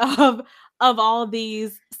list of all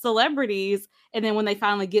these celebrities. And then when they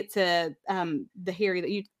finally get to the Harry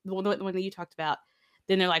that the one that you talked about,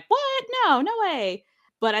 then they're like, what? No way.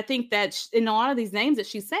 But I think that in a lot of these names that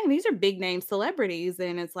she's saying, these are big name celebrities.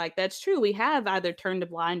 And it's like, that's true. We have either turned a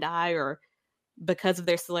blind eye, or because of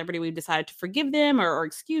their celebrity, we've decided to forgive them or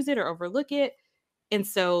excuse it or overlook it. And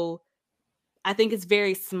so I think it's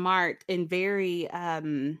very smart and very,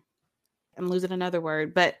 I'm losing another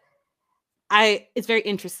word, but it's very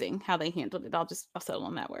interesting how they handled it. I'll settle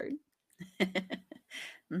on that word.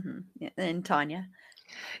 Mm-hmm. Yeah. And Tanya.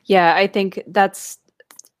 Yeah, I think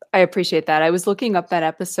I appreciate that. I was looking up that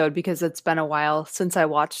episode because it's been a while since I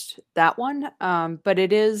watched that one. But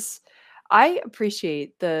I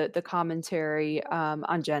appreciate the commentary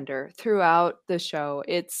on gender throughout the show.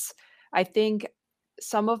 I think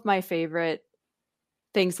some of my favorite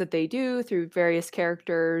things that they do through various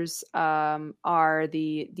characters are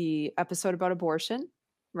the episode about abortion,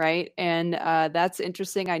 right? And that's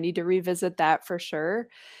interesting. I need to revisit that for sure.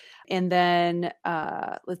 And then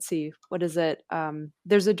let's see, what is it?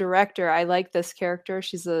 There's a director. I like this character.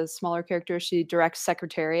 She's a smaller character. She directs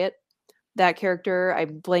Secretariat. That character,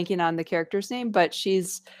 I'm blanking on the character's name, but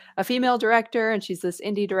she's a female director and she's this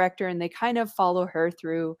indie director, and they kind of follow her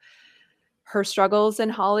through her struggles in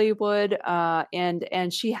Hollywood.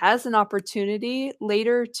 And she has an opportunity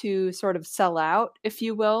later to sort of sell out, if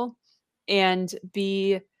you will, and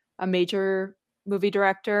be a major movie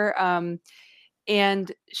director.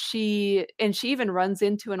 And she even runs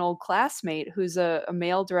into an old classmate who's a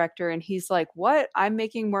male director, and he's like, what? I'm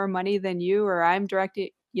making more money than you, or I'm directing,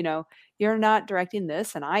 you're not directing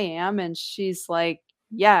this and I am. And she's like,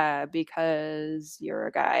 yeah, because you're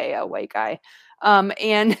a white guy.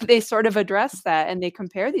 And they sort of address that and they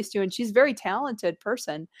compare these two, and she's a very talented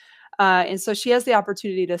person. And so she has the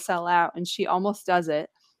opportunity to sell out, and she almost does it,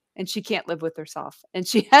 and she can't live with herself. And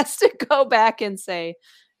she has to go back and say,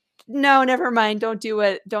 no, never mind. Don't do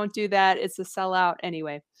it. Don't do that. It's a sellout.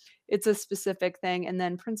 Anyway, it's a specific thing. And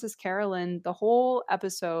then Princess Carolyn, the whole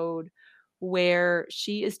episode where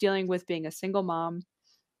she is dealing with being a single mom,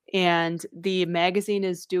 and the magazine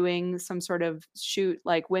is doing some sort of shoot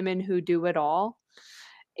like women who do it all.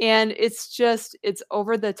 And it's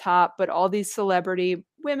over the top, but all these celebrity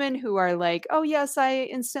women who are like, oh yes, I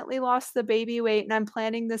instantly lost the baby weight and I'm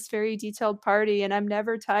planning this very detailed party and I'm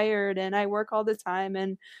never tired and I work all the time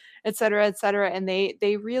and et cetera, et cetera. And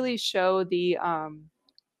they really show the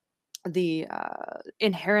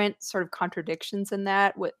inherent sort of contradictions in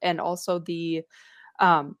that, and also the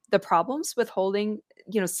problems with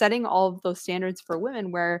setting all of those standards for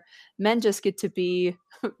women, where men just get to be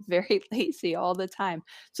very lazy all the time.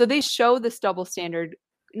 So they show this double standard,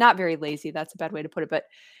 not very lazy, that's a bad way to put it, but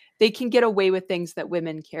they can get away with things that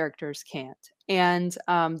women characters can't. And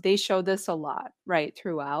they show this a lot, right,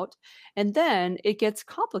 throughout. And then it gets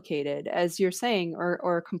complicated, as you're saying,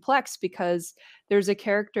 or complex, because there's a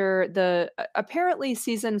character, apparently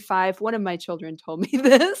season 5, one of my children told me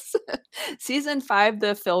this, season 5,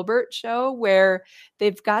 the Filbert show, where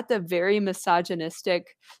they've got the very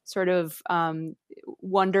misogynistic sort of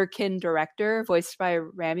wonderkin director voiced by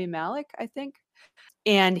Rami Malek, I think.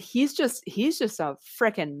 And he's just a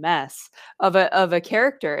freaking mess of a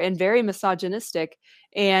character, and very misogynistic.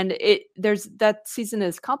 And that season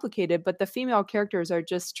is complicated, but the female characters are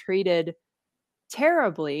just treated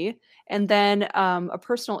terribly. And then a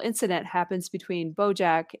personal incident happens between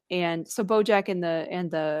BoJack and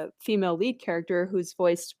the female lead character, who's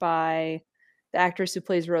voiced by the actress who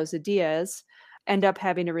plays Rosa Diaz, end up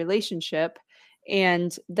having a relationship.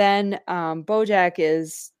 And then BoJack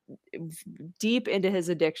is deep into his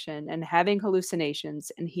addiction and having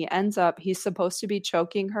hallucinations, and he's supposed to be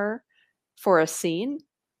choking her for a scene,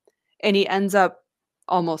 and he ends up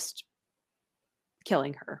almost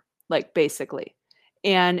killing her, like, basically.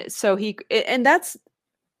 And so and that's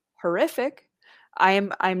horrific.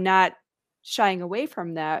 I'm not shying away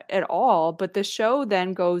from that at all, but the show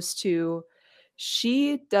then goes to,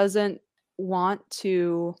 she doesn't want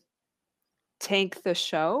to tank the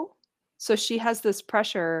show. So she has this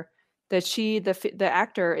pressure that the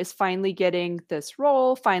actor is finally getting this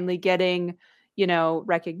role, finally getting,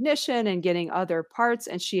 recognition and getting other parts.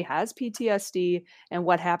 And she has PTSD, and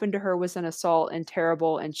what happened to her was an assault and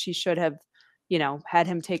terrible. And she should have, had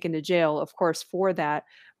him taken to jail, of course, for that.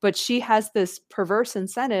 But she has this perverse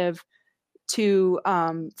incentive to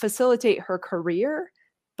facilitate her career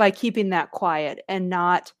by keeping that quiet and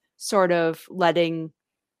not sort of letting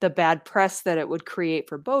the bad press that it would create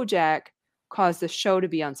for BoJack cause the show to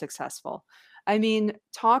be unsuccessful. I mean,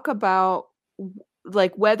 talk about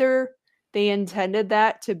like whether they intended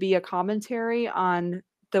that to be a commentary on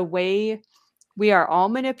the way we are all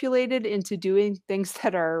manipulated into doing things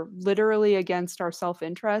that are literally against our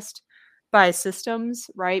self-interest by systems,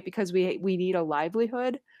 right? Because we need a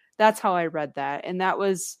livelihood. That's how I read that. And that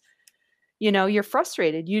was, you're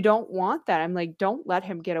frustrated. You don't want that. I'm like, don't let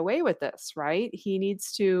him get away with this, right? He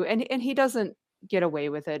needs to, and he doesn't get away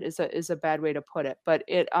with it is a bad way to put it. But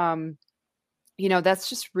it, that's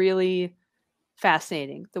just really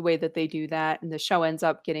fascinating the way that they do that. And the show ends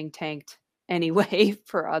up getting tanked anyway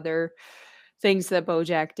for other things that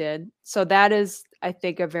BoJack did. So that is, I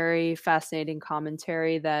think, a very fascinating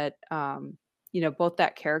commentary that, both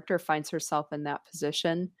that character finds herself in that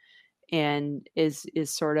position and is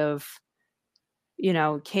sort of,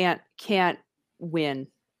 can't win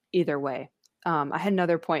either way. I had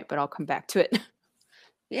another point, but I'll come back to it.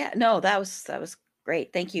 Yeah, no, that was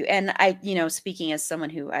great. Thank you. And I, speaking as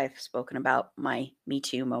someone who I've spoken about my Me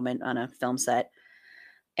Too moment on a film set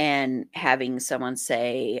and having someone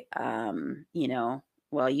say,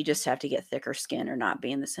 well, you just have to get thicker skin or not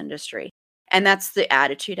be in this industry. And that's the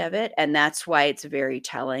attitude of it. And that's why it's very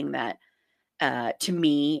telling that, to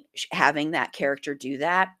me, having that character do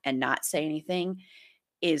that and not say anything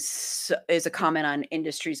is a comment on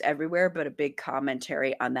industries everywhere, but a big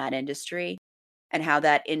commentary on that industry and how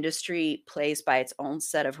that industry plays by its own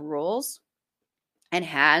set of rules and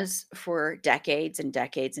has for decades and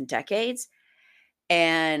decades and decades.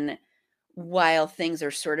 And while things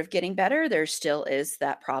are sort of getting better, there still is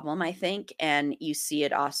that problem, I think. And you see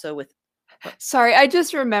it also with. Sorry, I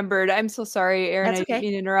just remembered. I'm so sorry, Erin. That's I okay. didn't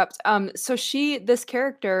mean to interrupt. So this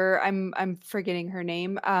character, I'm forgetting her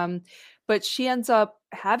name. But she ends up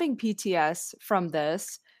having PTS from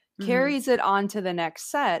this, carries it on to the next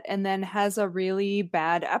set, and then has a really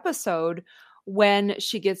bad episode when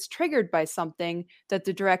she gets triggered by something that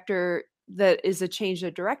is a change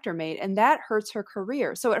the director made, and that hurts her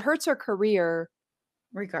career. So it hurts her career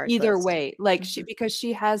regardless. Either way, like because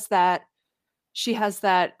she has that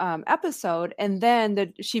episode, and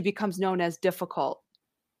then she becomes known as difficult.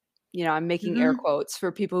 I'm making air quotes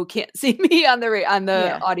for people who can't see me on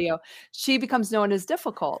the audio. She becomes known as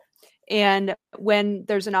difficult. And when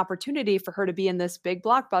there's an opportunity for her to be in this big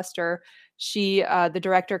blockbuster, the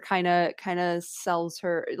director kind of sells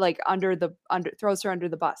her like throws her under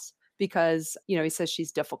the bus because, he says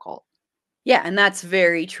she's difficult. Yeah. And that's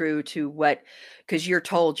very true to because you're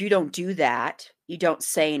told you don't do that. You don't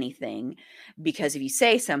say anything, because if you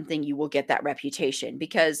say something, you will get that reputation.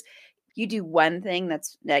 Because you do one thing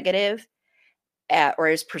that's negative or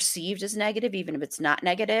is perceived as negative, even if it's not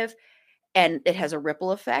negative, and it has a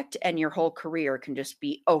ripple effect, and your whole career can just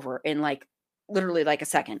be over in literally a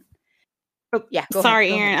second. Oh, yeah.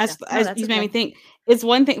 Sorry, Erin. You made me think. It's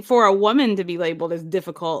one thing for a woman to be labeled as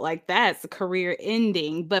difficult, like that's a career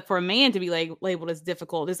ending. But for a man to be labeled as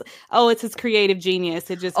difficult is, it's his creative genius.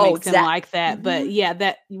 It just makes him like that. But yeah,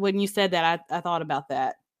 that when you said that, I thought about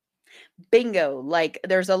that. Bingo.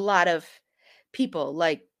 There's a lot of people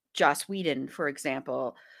like Joss Whedon, for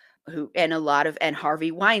example, and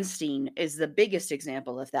Harvey Weinstein is the biggest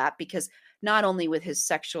example of that, because not only with his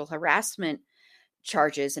sexual harassment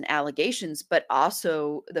charges and allegations, but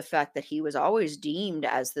also the fact that he was always deemed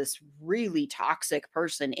as this really toxic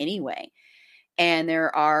person anyway. And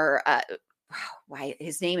there are, why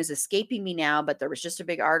his name is escaping me now, but there was just a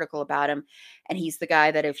big article about him. And he's the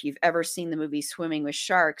guy that, if you've ever seen the movie Swimming with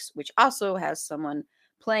Sharks, which also has someone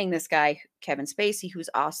playing this guy, Kevin Spacey, who's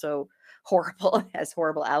also horrible, has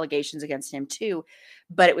horrible allegations against him too,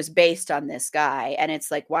 but it was based on this guy. And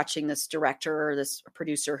it's like watching this director or this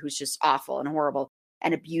producer who's just awful and horrible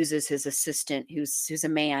and abuses his assistant, who's a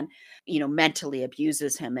man, mentally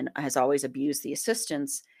abuses him and has always abused the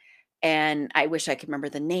assistants. And I wish I could remember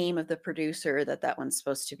the name of the producer that one's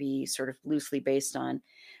supposed to be sort of loosely based on,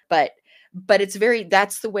 but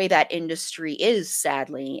that's the way that industry is,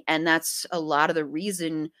 sadly. And that's a lot of the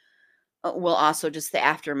reason. Well, also just the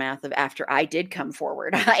aftermath of after I did come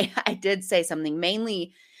forward. I did say something,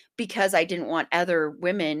 mainly because I didn't want other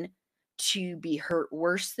women to be hurt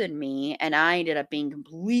worse than me. And I ended up being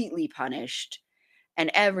completely punished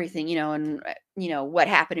and everything, and what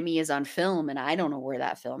happened to me is on film, and I don't know where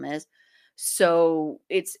that film is. So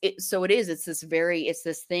it's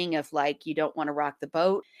this thing of you don't want to rock the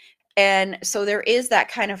boat. And so there is that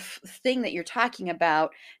kind of thing that you're talking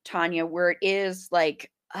about, Tanya, where it is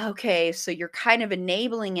okay, so you're kind of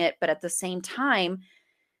enabling it, but at the same time,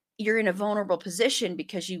 you're in a vulnerable position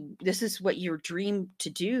because this is what your dream to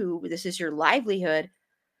do. This is your livelihood,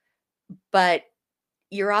 but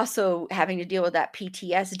you're also having to deal with that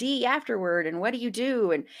PTSD afterward, and what do you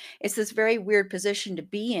do? And it's this very weird position to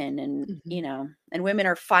be in, and and women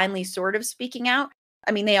are finally sort of speaking out.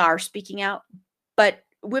 I mean, they are speaking out, but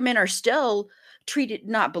women are still treated,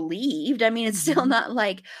 not believed. I mean, it's still not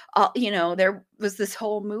like, there was this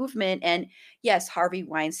whole movement, and yes, Harvey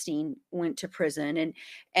Weinstein went to prison,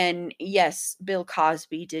 and yes, Bill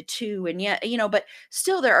Cosby did too. And yeah, but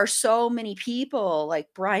still there are so many people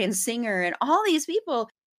like Bryan Singer and all these people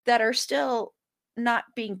that are still not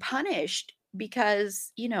being punished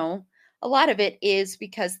because, a lot of it is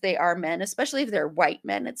because they are men, especially if they're white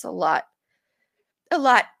men. It's a lot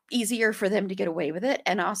easier for them to get away with it.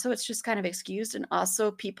 And also it's just kind of excused. And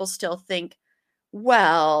also people still think,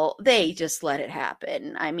 well, they just let it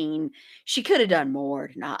happen. I mean, she could have done more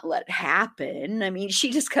to not let it happen. I mean,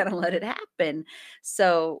 she just kind of let it happen.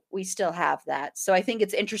 So we still have that. So I think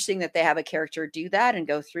it's interesting that they have a character do that and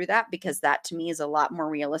go through that, because that to me is a lot more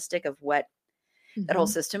realistic of what that whole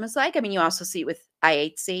system is like. I mean, you also see it with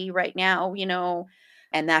IHC right now,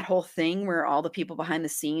 and that whole thing where all the people behind the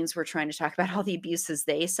scenes were trying to talk about all the abuses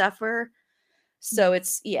they suffer. So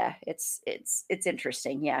it's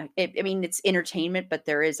interesting. Yeah. I mean, it's entertainment, but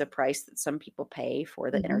there is a price that some people pay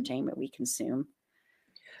for the entertainment we consume.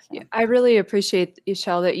 So. Yeah, I really appreciate,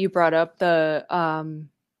 Ishel, that you brought up the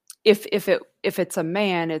if it's a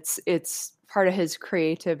man, it's part of his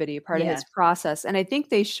creativity, part of his process. And I think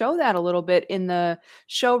they show that a little bit in the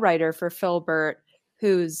show writer for Filbert,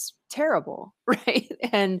 who's terrible, right?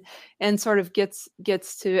 And sort of gets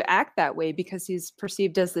to act that way because he's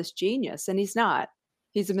perceived as this genius, and he's not.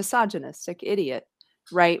 He's a misogynistic idiot,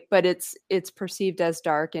 right? But it's perceived as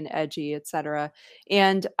dark and edgy, etc.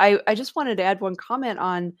 And I just wanted to add one comment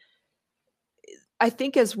on, I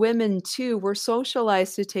think as women too, we're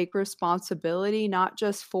socialized to take responsibility, not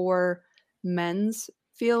just for men's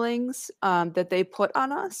feelings that they put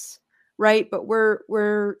on us, right? But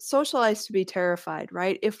we're socialized to be terrified,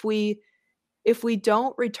 right? If we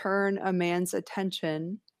don't return a man's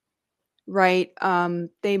attention, right,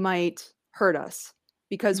 they might hurt us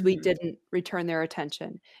because we didn't return their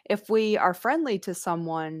attention. If we are friendly to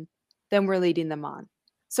someone, then we're leading them on.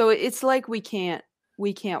 So it's like we can't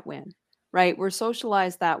win, right? We're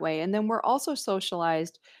socialized that way. And then we're also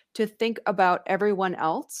socialized to think about everyone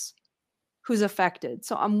else who's affected.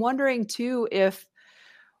 So I'm wondering too, if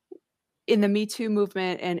in the Me Too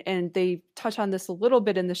movement, and they touch on this a little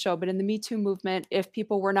bit in the show, but in the Me Too movement, if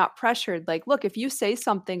people were not pressured, like, look, if you say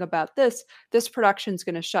something about this production's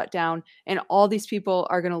going to shut down and all these people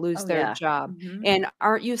are going to lose their job. And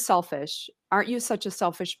aren't you selfish? Aren't you such a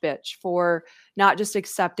selfish bitch for not just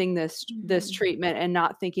accepting this treatment and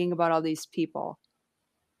not thinking about all these people?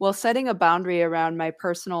 Well, setting a boundary around my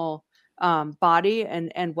personal body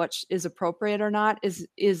and what is appropriate or not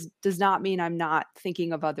does not mean I'm not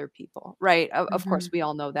thinking of other people, right? Of course, we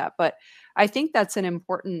all know that, but I think that's an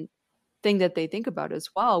important thing that they think about as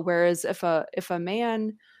well. Whereas if a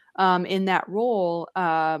man in that role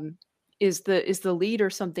is the lead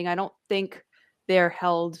or something, I don't think they're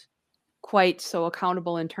held quite so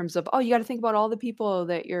accountable in terms of, oh, you got to think about all the people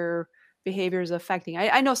that your behavior is affecting.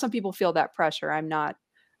 I know some people feel that pressure. I'm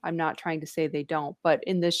not trying to say they don't, but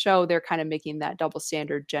in this show, they're kind of making that double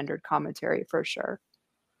standard gendered commentary for sure.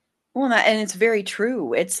 Well, and it's very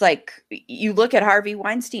true. It's like, you look at Harvey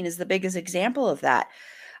Weinstein as the biggest example of that.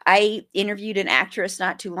 I interviewed an actress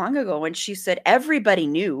not too long ago, and she said everybody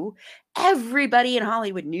in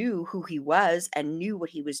Hollywood knew who he was and knew what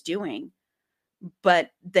he was doing, but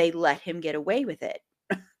they let him get away with it.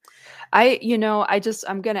 I'm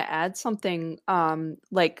going to add something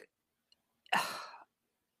like,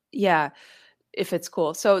 yeah, if it's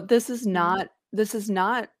cool. So this is not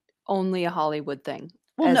only a Hollywood thing.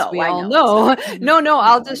 Well, as no, we I all know. No,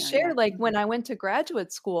 I'll just share, like, when I went to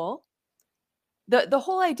graduate school, the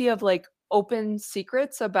whole idea of like open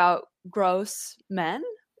secrets about gross men,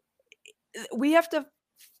 we have to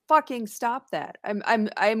fucking stop that.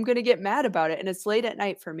 I'm gonna get mad about it, and it's late at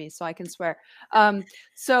night for me, so I can swear. But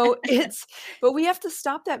we have to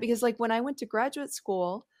stop that, because like when I went to graduate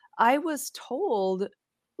school, I was told,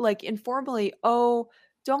 like, informally, oh,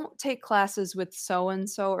 don't take classes with so and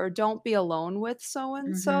so, or don't be alone with so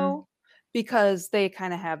and so, because they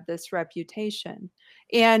kind of have this reputation.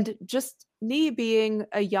 And just me being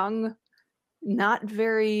a young, not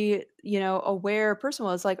very, aware person,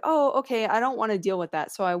 was like, oh, okay, I don't want to deal with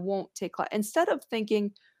that, so I won't take class. Instead of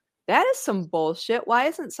thinking, that is some bullshit. Why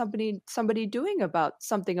isn't somebody doing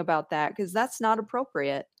something about that? Because that's not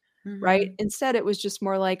appropriate. Right. Instead, it was just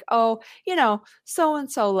more like, oh, so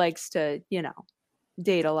and so likes to,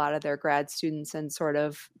 date a lot of their grad students, and sort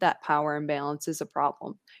of that power imbalance is a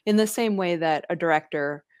problem. In the same way that a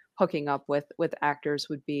director hooking up with actors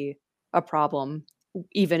would be a problem,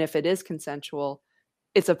 even if it is consensual,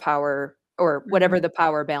 it's a power, or whatever the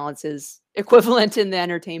power balance is equivalent in the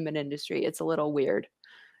entertainment industry. It's a little weird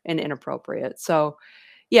and inappropriate. So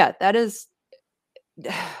yeah, that is,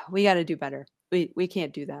 we got to do better. We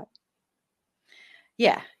can't do that.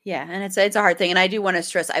 Yeah, and it's a hard thing, and I do want to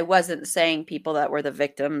stress, I wasn't saying people that were the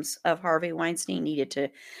victims of Harvey Weinstein needed to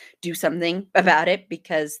do something about it,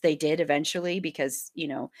 because they did eventually, because,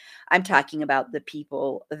 I'm talking about the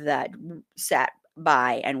people that sat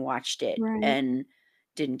by and watched it and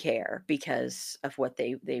didn't care because of what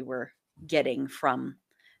they were getting from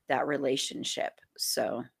that relationship.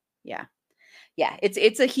 So, yeah,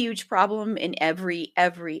 it's a huge problem in every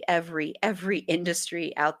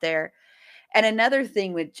industry out there. And another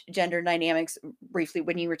thing with gender dynamics, briefly,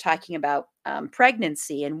 when you were talking about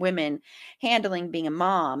pregnancy and women handling being a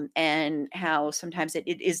mom, and how sometimes it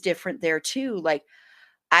is different there too. Like,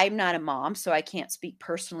 I'm not a mom, so I can't speak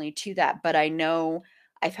personally to that, but I know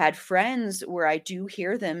I've had friends where I do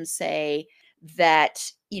hear them say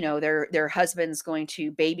that, their husband's going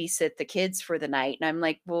to babysit the kids for the night. And I'm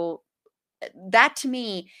like, well, that to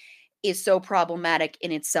me is so problematic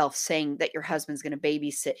in itself, saying that your husband's going to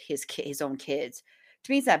babysit his own kids.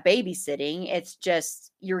 To me, it's not babysitting. It's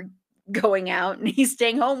just you're going out and he's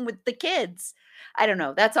staying home with the kids. I don't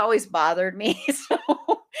know. That's always bothered me. So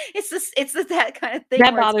it's that kind of thing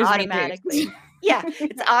that where bothers it's me automatically. Yeah,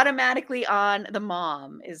 it's automatically on the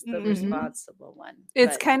mom is the responsible one.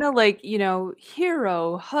 It's kind of like,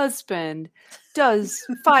 hero husband does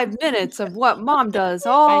 5 minutes of what mom does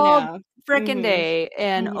all frickin' day.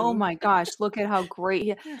 And oh my gosh, look at how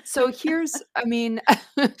great so here's, I mean,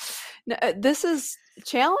 this is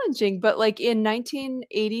challenging, but like in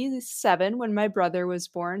 1987, when my brother was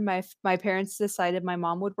born, my parents decided my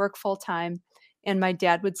mom would work full time and my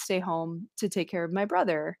dad would stay home to take care of my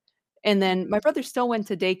brother. And then my brother still went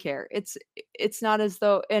to daycare. It's not as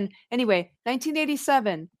though, and anyway,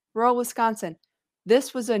 1987, rural Wisconsin,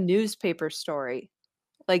 this was a newspaper story.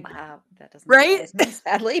 Like, wow, that doesn't right? surprise me,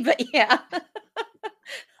 sadly, but yeah.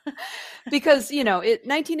 Because,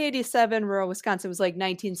 1987, rural Wisconsin was like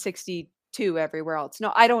 1962 everywhere else.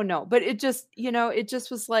 No, I don't know. But it just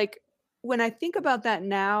was like, when I think about that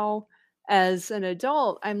now as an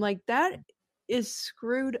adult, I'm like, that is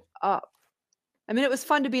screwed up. I mean, it was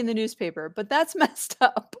fun to be in the newspaper, but that's messed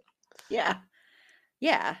up. Yeah.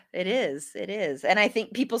 Yeah, it is. It is. And I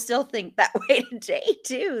think people still think that way today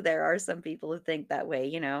too. There are some people who think that way,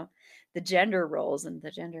 the gender roles and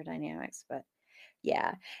the gender dynamics, but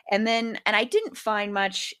yeah. And I didn't find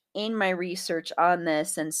much in my research on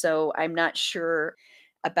this, and so I'm not sure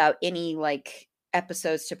about any like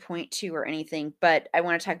episodes to point to or anything, but I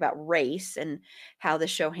want to talk about race and how the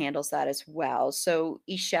show handles that as well. So,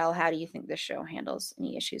 Ishel, how do you think the show handles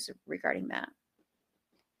any issues regarding that?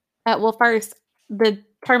 Well, first, the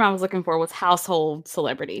term I was looking for was household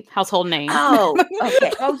celebrity, household name. Oh,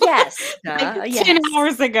 okay. Oh, yes. Like 10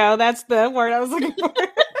 hours ago, that's the word I was looking for.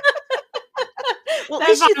 Well, at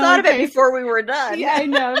least you thought of it before we were done. Yeah, I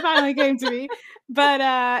know. It finally came to me.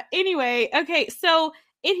 But anyway, okay. So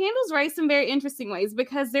it handles race in very interesting ways,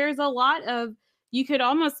 because there's a lot of, you could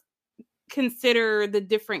almost consider the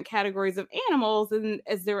different categories of animals and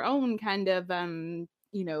as their own kind of,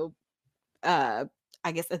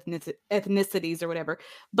 I guess ethnicities or whatever.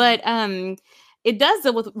 But it does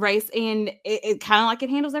deal with race, and it kind of like it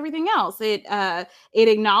handles everything else. It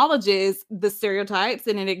acknowledges the stereotypes,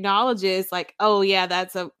 and it acknowledges like, oh yeah,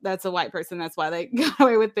 that's a white person, that's why they got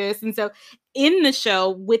away with this. And so in the show,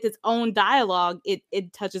 with its own dialogue,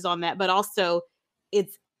 it touches on that, but also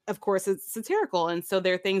it's, of course, it's satirical. And so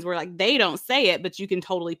there are things where like they don't say it, but you can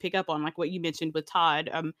totally pick up on, like what you mentioned with Todd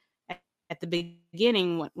at the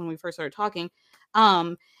beginning when we first started talking.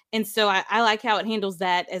 And so I like how it handles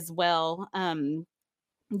that as well.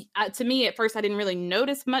 To me, at first, I didn't really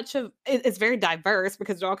notice much of it. It's very diverse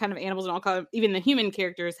because they're all kind of animals, and all kind of, even the human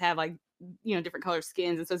characters have like, different color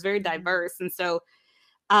skins. And so it's very diverse. And so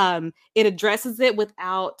it addresses it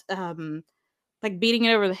without like beating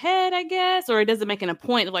it over the head, I guess, or it doesn't make it a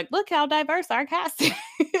point of like, look how diverse our cast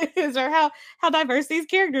is, or how diverse these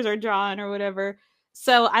characters are drawn or whatever.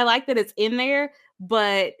 So I like that it's in there,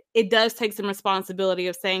 but it does take some responsibility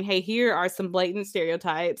of saying, hey, here are some blatant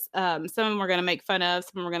stereotypes. Some of them we're going to make fun of,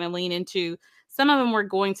 some we're going to lean into, some of them we're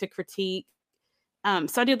going to critique.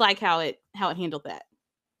 So I did like how it handled that.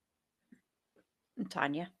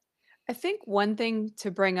 Tanya? I think one thing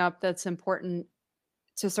to bring up that's important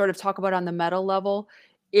to sort of talk about on the meta level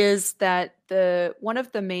is that one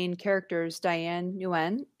of the main characters, Diane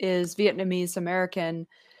Nguyen, is Vietnamese American.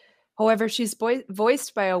 However, she's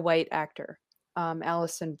voiced by a white actor,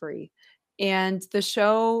 Alison Brie. And the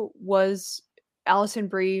show was, Alison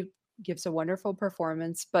Brie gives a wonderful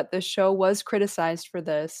performance, but the show was criticized for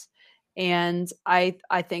this. And I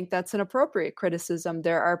think that's an appropriate criticism.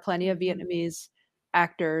 There are plenty of Vietnamese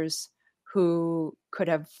actors who could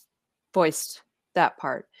have voiced that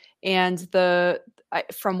part. And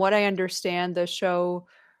from what I understand, the show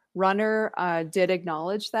runner did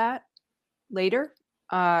acknowledge that later,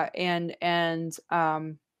 and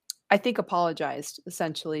I think apologized,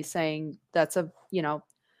 essentially saying that's a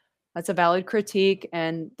valid critique,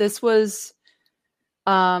 and this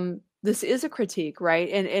is a critique, right?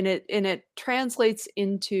 And it translates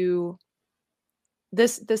into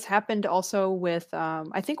this happened also with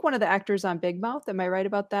I think one of the actors on Big Mouth. Am I right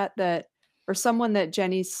about that? Or someone that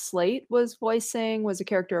Jenny Slate was voicing was a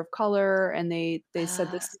character of color, and they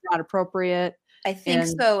said this is not appropriate. I think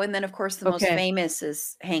so. And then, of course, the most famous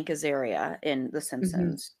is Hank Azaria in The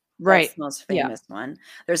Simpsons. Right. That's the most famous one.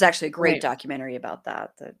 There's actually a great documentary about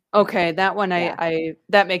that. That one, I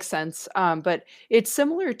that makes sense. But it's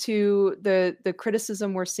similar to the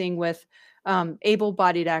criticism we're seeing with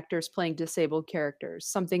able-bodied actors playing disabled characters.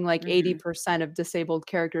 Something like 80% of disabled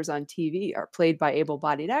characters on TV are played by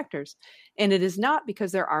able-bodied actors. And it is not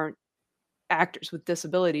because there aren't actors with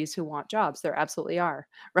disabilities who want jobs. There absolutely are,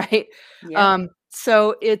 right? Yeah.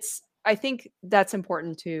 So I think that's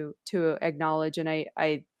important to acknowledge, and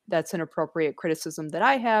I that's an appropriate criticism that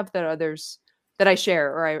I have, that others that I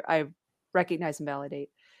share or I recognize and validate.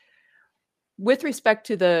 With respect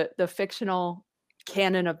to the fictional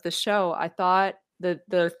canon of the show, I thought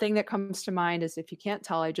the thing that comes to mind is, if you can't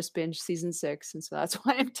tell, I just binged season 6, and so that's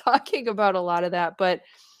why I'm talking about a lot of that. But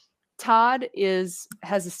Todd has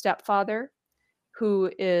a stepfather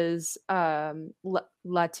who is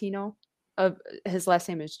Latino. His last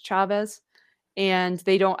name is Chavez, and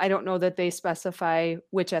I don't know that they specify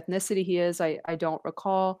which ethnicity he is. I don't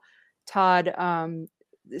recall. Todd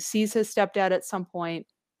sees his stepdad at some point,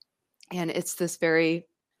 and it's this very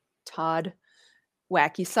Todd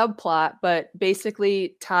wacky subplot, but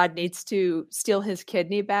basically Todd needs to steal his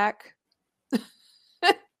kidney back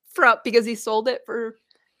because he sold it for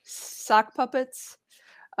sock puppets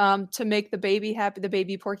to make the baby happy, the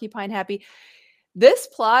baby porcupine happy. This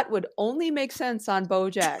plot would only make sense on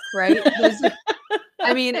BoJack, right?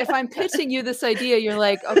 I mean, if I'm pitching you this idea, you're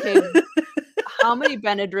like, okay, how many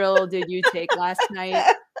Benadryl did you take last night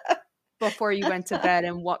before you went to bed,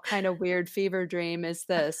 and what kind of weird fever dream is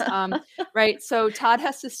this? Right. So Todd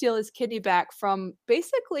has to steal his kidney back from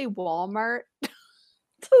basically Walmart,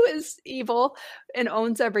 who is evil and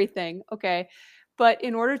owns everything. Okay. But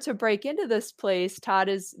in order to break into this place,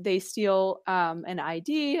 they steal an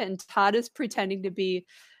ID, and Todd is pretending to be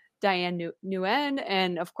Diane Nguyen.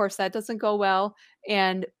 And of course that doesn't go well.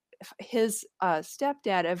 And his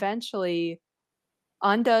stepdad eventually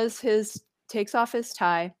takes off his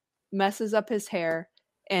tie, messes up his hair,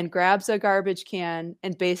 and grabs a garbage can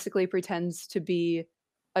and basically pretends to be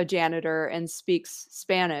a janitor and speaks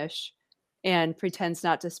Spanish and pretends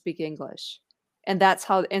not to speak English. And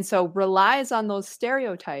so relies on those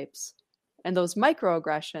stereotypes and those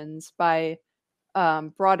microaggressions by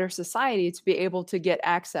broader society to be able to get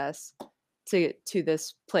access to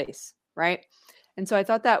this place, right? And so I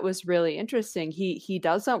thought that was really interesting. He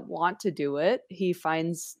doesn't want to do it. He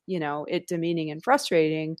finds, it demeaning and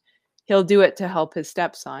frustrating. He'll do it to help his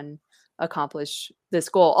stepson accomplish this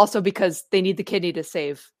goal. Also because they need the kidney to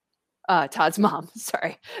save Todd's mom.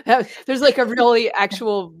 Sorry. There's like a really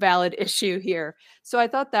actual valid issue here. So I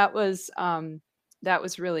thought that was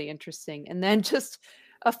really interesting. And then just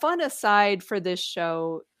a fun aside for this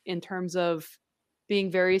show in terms of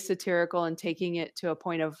being very satirical and taking it to a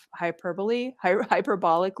point of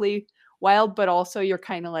hyperbolically wild, but also you're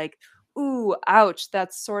kind of like, ooh, ouch,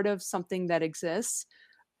 that's sort of something that exists.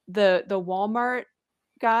 The Walmart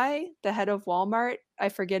guy, the head of Walmart, I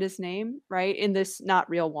forget his name, right? In this not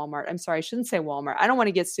real Walmart. I'm sorry, I shouldn't say Walmart. I don't want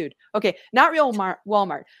to get sued. Okay, not real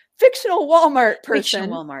Walmart. Fictional Walmart person.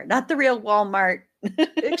 Fictional Walmart, not the real Walmart.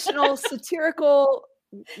 Fictional satirical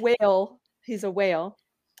whale. He's a whale,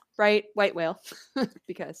 right? White whale.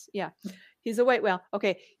 Because he's a white whale.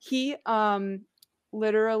 Okay, he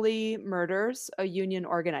literally murders a union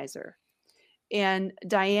organizer. And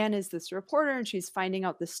Diane is this reporter, and she's finding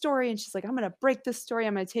out the story, and she's like, I'm going to break this story.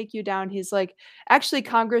 I'm going to take you down. He's like, actually,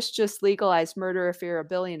 Congress just legalized murder if you're a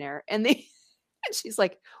billionaire. And she's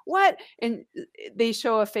like, what? And they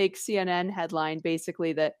show a fake CNN headline,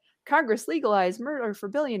 basically, that Congress legalized murder for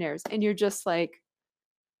billionaires. And you're just like,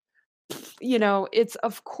 it's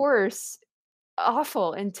of course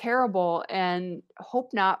awful and terrible and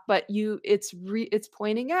hope not, but it's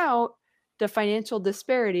pointing out the financial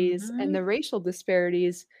disparities and the racial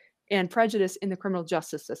disparities and prejudice in the criminal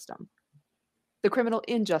justice system. The criminal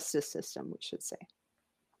injustice system, we should say.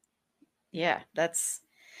 Yeah,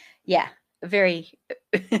 very,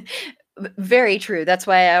 very true. That's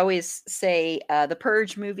why I always say the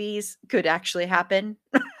Purge movies could actually happen.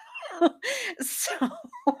 So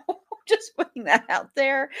just putting that out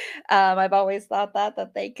there. I've always thought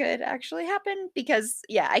that they could actually happen because,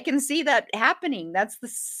 yeah, I can see that happening. That's the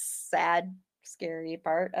sad, scary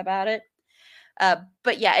part about it.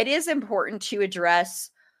 But yeah, it is important to address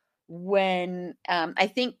when I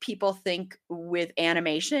think people think with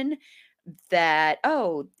animation that,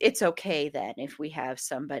 oh, it's okay then if we have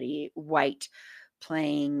somebody white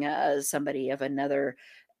playing somebody of another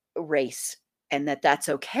race, and that's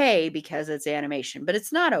okay because it's animation, but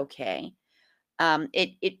it's not okay.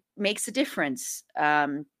 It makes a difference.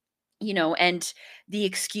 And the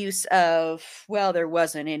excuse of, well, there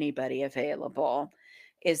wasn't anybody available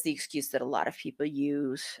is the excuse that a lot of people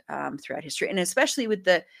use throughout history, and especially with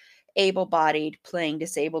the able-bodied playing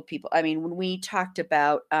disabled people. I mean, when we talked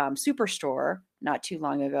about Superstore not too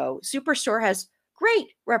long ago, Superstore has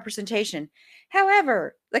great representation.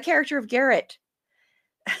 However, the character of Garrett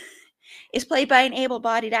is played by an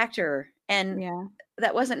able-bodied actor, and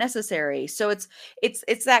that wasn't necessary. So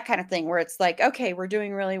it's that kind of thing where it's like, okay, we're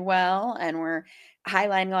doing really well and we're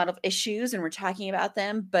highlighting a lot of issues and we're talking about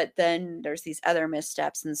them, but then there's these other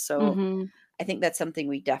missteps, and so I think that's something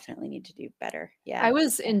we definitely need to do better. Yeah. I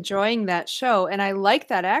was enjoying that show, and I like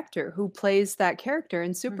that actor who plays that character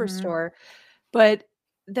in Superstore. But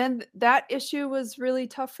then that issue was really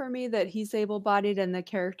tough for me, that he's able-bodied and the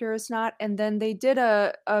character is not. And then they did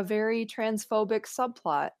a very transphobic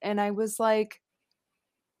subplot, and I was like,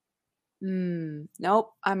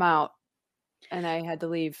 nope, I'm out. And I had to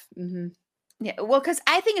leave. Yeah, well, because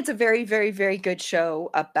I think it's a very, very, very good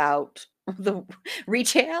show about the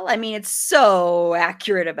retail. I mean, it's so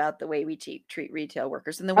accurate about the way we treat retail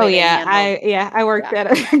workers and the way they handle. I worked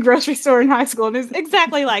at a grocery store in high school, and it's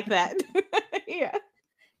exactly like that.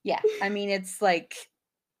 Yeah. I mean, it's like,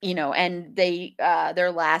 and they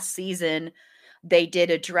their last season, they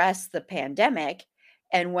did address the pandemic.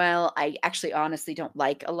 And while I actually honestly don't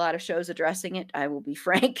like a lot of shows addressing it, I will be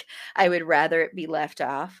frank, I would rather it be left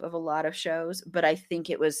off of a lot of shows. But I think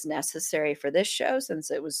it was necessary for this show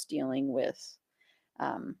since it was dealing with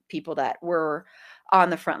people that were on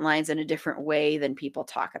the front lines in a different way than people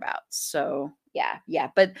talk about. So yeah.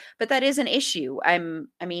 But that is an issue. I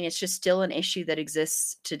mean, it's just still an issue that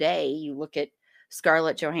exists today. You look at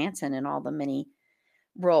Scarlett Johansson and all the many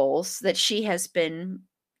roles that she has been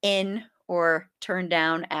in or turned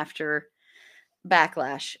down after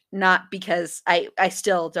backlash, not because I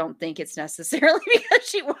still don't think it's necessarily because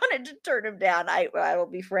she wanted to turn him down. I will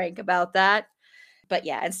be frank about that. But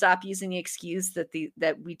yeah, and stop using the excuse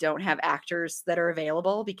that we don't have actors that are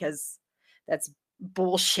available, because that's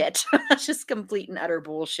bullshit. It's just complete and utter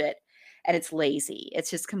bullshit. And it's lazy. It's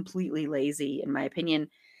just completely lazy, in my opinion.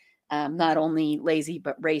 Not only lazy,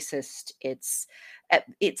 but racist. It's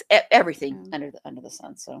everything under the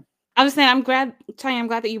sun. So I was saying, I'm glad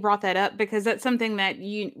that you brought that up, because that's something that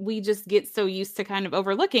we just get so used to kind of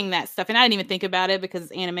overlooking that stuff. And I didn't even think about it because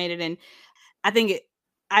it's animated, and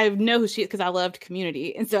I know who she is because I loved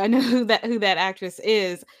Community, and so I know who that actress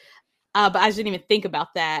is. But I didn't even think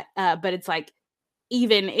about that. But it's like,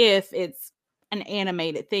 even if it's an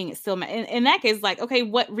animated thing, it's still in that case, like, okay,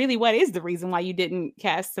 what is the reason why you didn't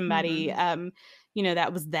cast somebody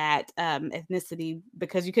that was that ethnicity,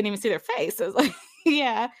 because you couldn't even see their face. So it's like,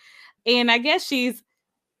 yeah. And I guess she's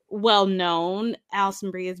well known, Alison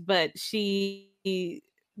Brie is, but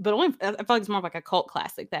only, I feel like it's more of like a cult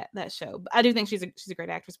classic, that show. But I do think she's a great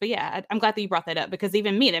actress. But yeah, I'm glad that you brought that up, because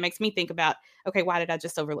even me, that makes me think about, okay, why did I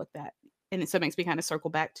just overlook that? And so it makes me kind of circle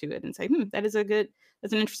back to it and say, that's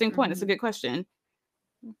an interesting point. That's a good question.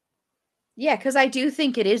 Yeah, because I do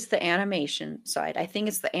think it is the animation side. I think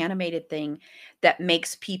it's the animated thing that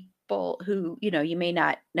makes people who, you may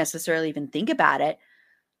not necessarily even think about it,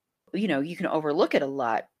 you can overlook it a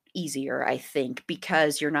lot easier, I think,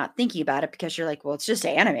 because you're not thinking about it, because you're like, well, it's just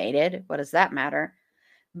animated. What does that matter?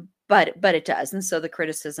 But it does. And so the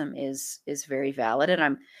criticism is very valid. And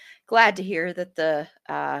I'm glad to hear that the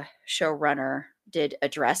showrunner did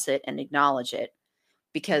address it and acknowledge it,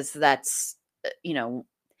 because that's,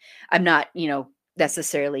 I'm not,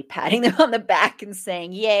 necessarily patting them on the back and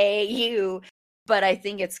saying, yay, you. But I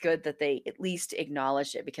think it's good that they at least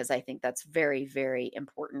acknowledge it, because I think that's very, very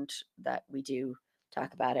important that we do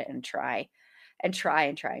talk about it and try and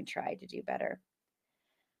try to do better.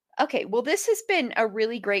 Okay, well, this has been a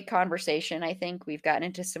really great conversation. I think we've gotten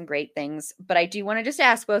into some great things, but I do want to just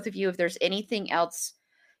ask both of you if there's anything else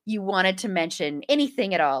you wanted to mention,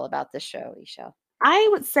 anything at all about this show, Ishel. I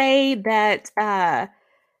would say that I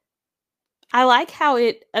like how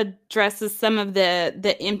it addresses some of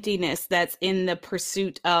the emptiness that's in the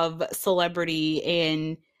pursuit of celebrity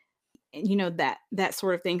and that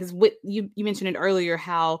sort of thing. Because you mentioned it earlier,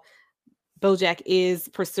 how BoJack is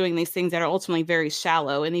pursuing these things that are ultimately very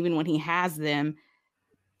shallow, and even when he has them,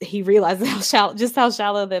 he realizes how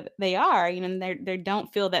shallow that they are. And they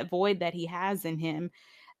don't fill that void that he has in him.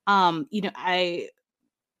 I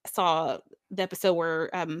saw the episode where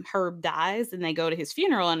Herb dies and they go to his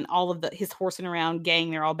funeral, and all of his horsing around gang,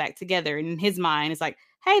 they're all back together. And in his mind, it's like,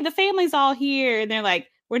 hey, the family's all here. And they're like,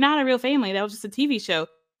 we're not a real family. That was just a TV show.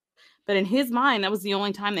 But in his mind, that was the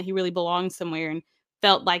only time that he really belonged somewhere and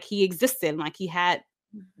felt like he existed, like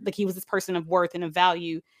he was this person of worth and of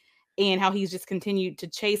value, and how he's just continued to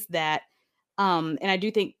chase that. And I do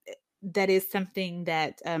think that is something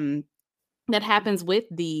that that happens with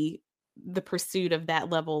the pursuit of that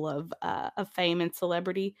level of fame and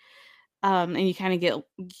celebrity. And you kind of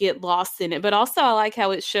get lost in it. But also I like how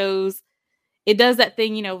it does that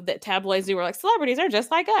thing, that tabloids do, where like celebrities are just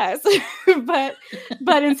like us.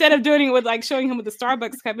 but instead of doing it with like showing him with the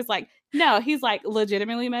Starbucks cup, it's like, no, he's like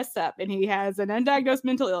legitimately messed up, and he has an undiagnosed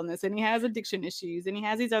mental illness, and he has addiction issues, and he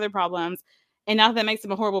has these other problems. And not that makes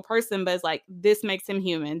him a horrible person, but it's like, this makes him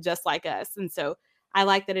human just like us. And so I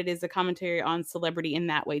like that it is a commentary on celebrity in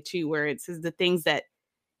that way too, where it says the things that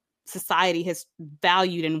society has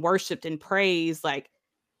valued and worshipped and praised, like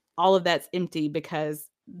all of that's empty because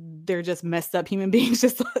they're just messed up human beings,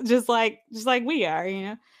 just like we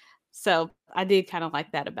are. So I did kind of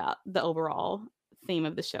like that about the overall theme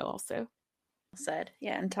of the show also. Said.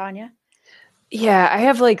 Yeah. And Tanya? Yeah, I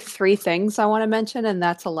have like 3 things I want to mention, and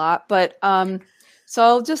that's a lot. But so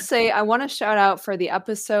I'll just say I want to shout out for the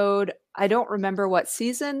episode. I don't remember what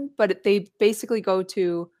season, but they basically go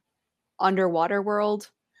to underwater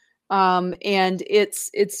world. And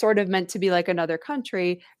it's sort of meant to be like another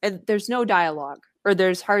country, and there's no dialogue, or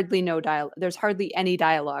there's hardly any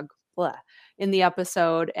dialogue in the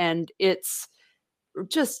episode, and it's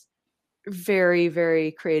just very,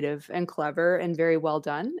 very creative and clever and very well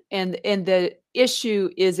done. And the issue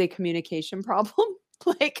is a communication problem.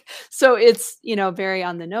 So it's, very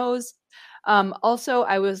on the nose. Also,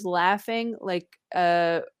 I was laughing like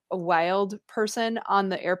a wild person on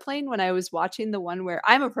the airplane when I was watching the one where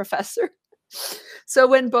I'm a professor. So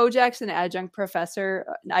when BoJack's an adjunct professor,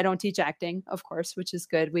 I don't teach acting, of course, which is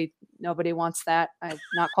good. Nobody wants that. I'm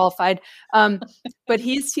not qualified. But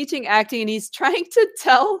he's teaching acting, and he's trying to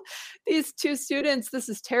tell these 2 students, this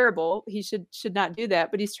is terrible. He should not do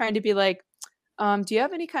that. But he's trying to be like, do you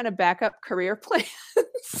have any kind of backup career plans?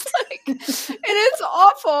 And it's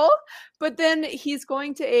awful. But then he's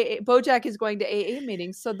going to BoJack is going to AA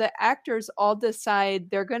meetings. So the actors all decide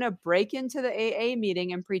they're going to break into the AA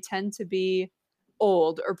meeting and pretend to be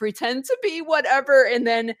old or pretend to be whatever. And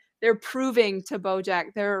then they're proving to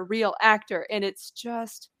BoJack they're a real actor. And it's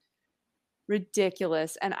just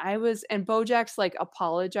ridiculous. And BoJack's like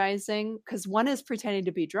apologizing because one is pretending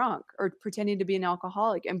to be drunk or pretending to be an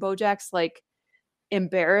alcoholic. And BoJack's like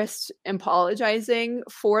embarrassed and apologizing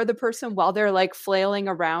for the person while they're like flailing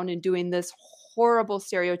around and doing this horrible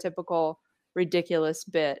stereotypical ridiculous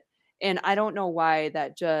bit. And I don't know why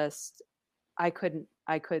that just I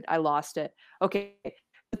lost it. Okay,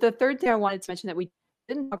 but the third thing I wanted to mention that we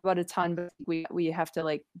didn't talk about a ton, but we have to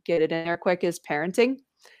like get it in there quick, is parenting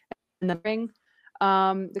and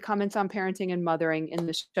the comments on parenting and mothering in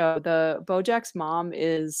the show. The BoJack's mom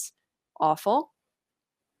is awful.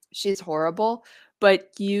 She's horrible. But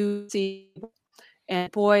you see,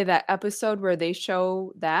 and boy, that episode where they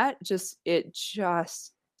show that, it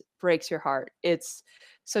just breaks your heart. It's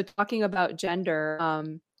so talking about gender.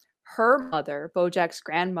 Her mother, BoJack's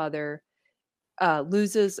grandmother,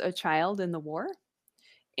 loses a child in the war,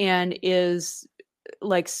 and is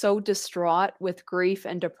like so distraught with grief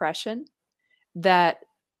and depression that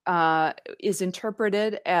is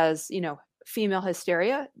interpreted as female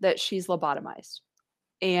hysteria, that she's lobotomized.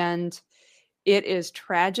 And it is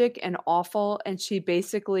tragic and awful. And she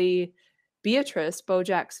basically, Beatrice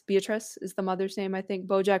is the mother's name, I think.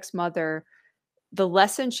 BoJack's mother, the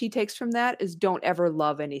lesson she takes from that is don't ever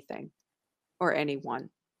love anything or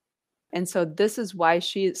anyone. And so this is why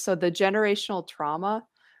so the generational trauma,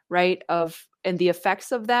 right, and the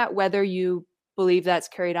effects of that, whether you believe that's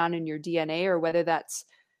carried on in your DNA or whether that's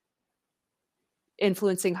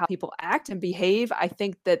influencing how people act and behave. I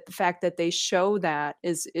think that the fact that they show that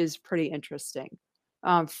is pretty interesting.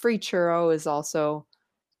 Free Churro is also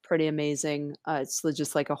pretty amazing. It's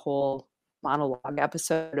just like a whole monologue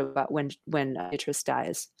episode about when Beatrice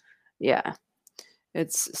dies. Yeah,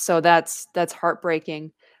 that's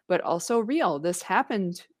heartbreaking, but also real. This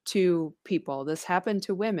happened to people. This happened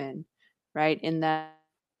to women, right? In that,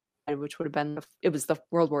 which would have been it was the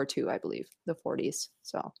World War II, I believe, the 40s.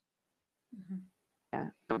 So, yeah.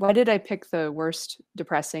 Why did I pick the worst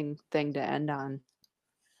depressing thing to end on?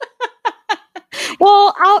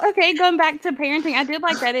 Well, okay, going back to parenting, I did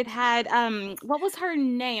like that it had what was her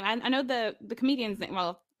name? I know the comedian's name.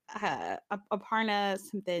 Well, Aparna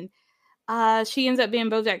something. She ends up being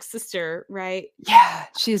BoJack's sister, right? Yeah,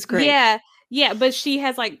 she's great. Yeah, but she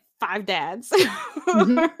has like 5 dads.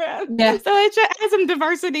 Mm-hmm. Yeah, so it has some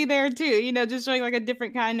diversity there too. You know, just showing like a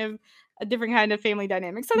different kind of family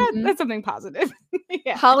dynamic. So that's something positive.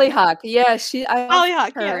 Yeah. Hollyhock. Yeah, I love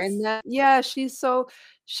Hollyhock, her. yes. And that, yeah, she's so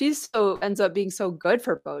ends up being so good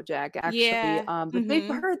for BoJack, actually. Yeah.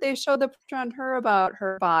 But they show the picture on her about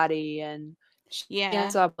her body, and she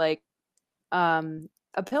ends up like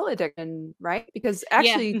a pill addiction, right? Because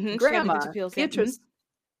actually grandma Beatrice,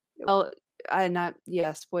 well,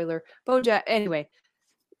 spoiler, BoJack, anyway,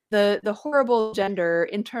 the horrible gender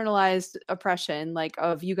internalized oppression, like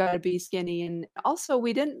of you got to be skinny. And also,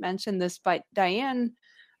 we didn't mention this, but Diane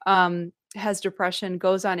has depression,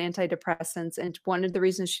 goes on antidepressants, and one of the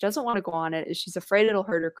reasons she doesn't want to go on it is she's afraid it'll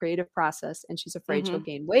hurt her creative process, and she's afraid she'll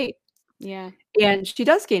gain weight. Yeah. And she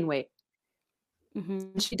does gain weight.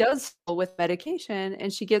 She does with medication,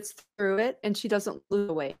 and she gets through it, and she doesn't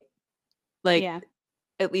lose weight. Like,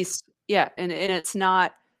 at least, and it's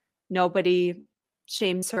not, nobody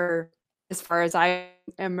shames her as far as I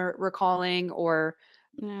am recalling, or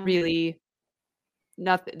really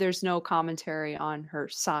nothing. There's no commentary on her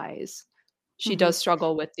size. She does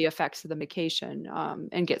struggle with the effects of the medication,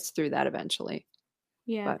 and gets through that eventually.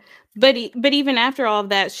 Yeah. But even after all of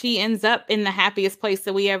that, she ends up in the happiest place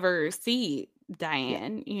that we ever see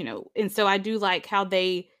Diane, you know. And so I do like how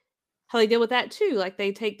they deal with that too. Like,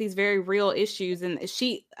 they take these very real issues, and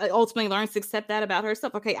she ultimately learns to accept that about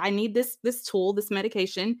herself. Okay, I need this tool, this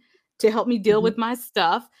medication, to help me deal with my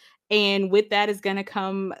stuff. And with that is going to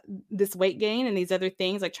come this weight gain and these other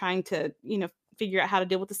things, like trying to, you know, figure out how to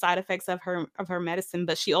deal with the side effects of her medicine.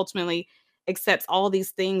 But she ultimately accepts all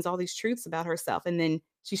these things, all these truths about herself, and then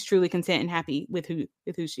she's truly content and happy with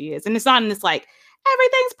who she is. And it's not in this like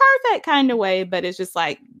everything's perfect kind of way, but it's just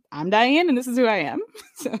like, I'm Diane and this is who I am.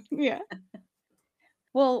 So yeah.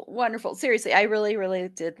 Well, wonderful. Seriously, I really, really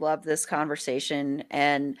did love this conversation.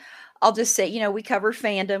 And I'll just say, you know, we cover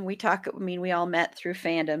fandom. We all met through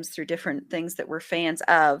fandoms, through different things that we're fans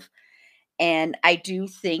of. And I do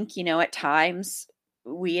think, you know, at times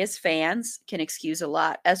we as fans can excuse a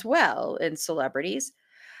lot as well in celebrities.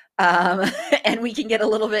 And we can get a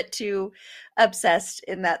little bit too obsessed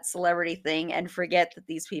in that celebrity thing and forget that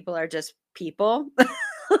these people are just people.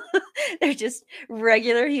 They're just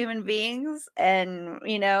regular human beings, and,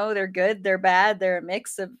 you know, they're good, they're bad, they're a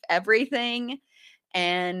mix of everything.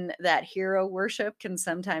 And that hero worship can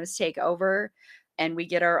sometimes take over, and we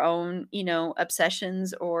get our own, you know,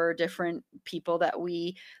 obsessions or different people that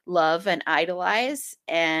we love and idolize.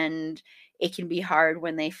 And it can be hard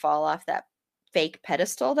when they fall off that fake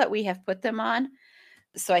pedestal that we have put them on.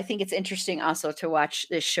 So I think it's interesting also to watch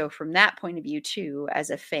this show from that point of view too, as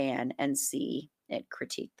a fan, and see it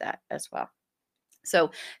critique that as well.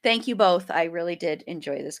 So thank you both. I really did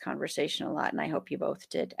enjoy this conversation a lot, and I hope you both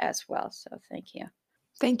did as well. So thank you.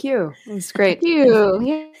 Thank you. It was great. Thank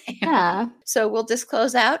you. Yeah. So we'll just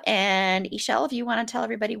close out. And Ishelle, if you want to tell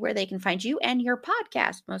everybody where they can find you and your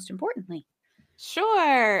podcast, most importantly.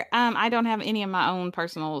 Sure. I don't have any of my own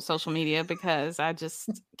personal social media because I just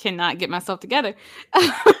cannot get myself together.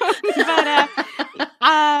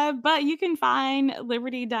 But you can find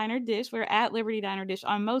Liberty Diner Dish. We're at Liberty Diner Dish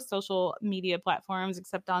on most social media platforms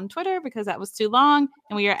except on Twitter because that was too long.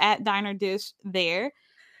 And we are at Diner Dish there.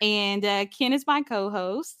 And Ken is my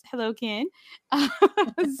co-host. Hello, Ken.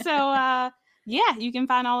 Yeah, you can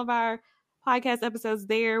find all of our podcast episodes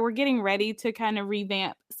there. We're getting ready to kind of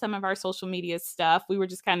revamp some of our social media stuff. We were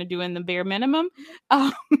just kind of doing the bare minimum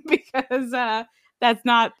because that's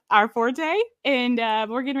not our forte. And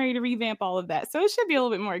we're getting ready to revamp all of that. So it should be a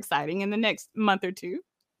little bit more exciting in the next month or two.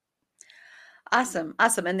 Awesome.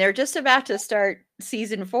 And they're just about to start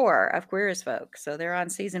season 4 of Queer as Folk. So they're on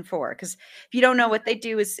season 4. Because if you don't know, what they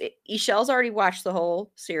do is Ishelle's already watched the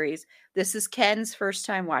whole series. This is Ken's first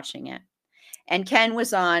time watching it. And Ken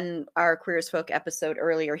was on our Queer as Folk episode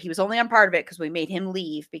earlier. He was only on part of it because we made him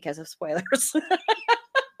leave because of spoilers.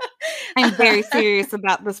 I'm very serious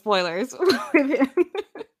about the spoilers.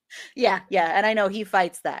 Yeah. And I know he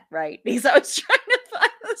fights that, right? He's always trying to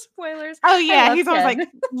find the spoilers. Oh yeah, he's always like,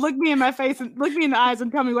 look me in my face and look me in the eyes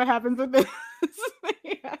and tell me what happens with this.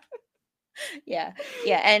 Yeah.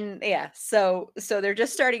 And so they're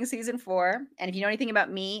just starting season 4. And if you know anything about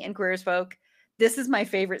me and Queer as Folk, this is my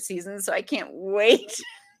favorite season. So I can't wait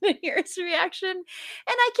to hear his reaction. And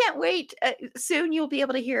I can't wait. Soon you'll be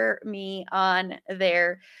able to hear me on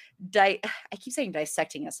their I keep saying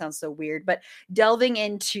dissecting. It sounds so weird, but delving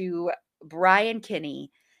into Brian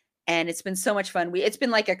Kinney. And it's been so much fun. It's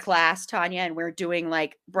been like a class, Tanya, and we're doing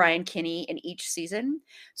like Brian Kinney in each season.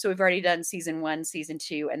 So we've already done season 1, season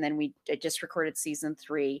 2, and then we just recorded season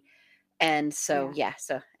 3. And so,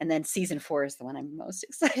 and then season 4 is the one I'm most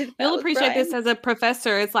excited about. You'll appreciate this as a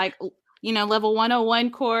professor. It's like, level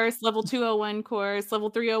 101 course, level 201 course,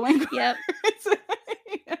 level 301 course. Yep.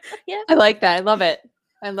 Yeah. I like that. I love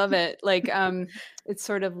it. Like, it's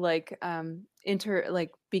sort of like,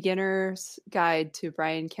 beginner's guide to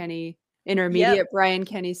Brian Kinney, intermediate Brian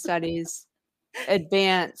Kinney studies,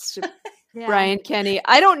 advanced Brian Kinney.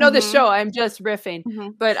 I don't know the show. I'm just riffing,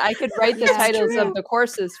 but I could write the titles of the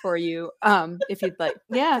courses for you, if you'd like.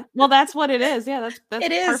 Yeah. Well, that's what it is. Yeah, that's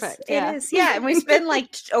it is perfect. It is. Yeah. And we spend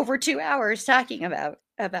like over 2 hours talking about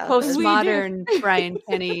postmodern Brian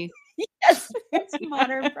Kinney. Yes,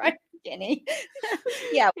 postmodern Brian Kinney.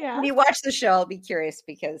 When you watch the show, I'll be curious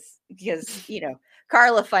because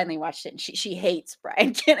Carla finally watched it and she hates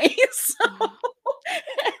Brian Kinney. So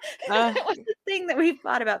that was the thing that we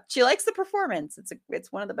thought about. She likes the performance.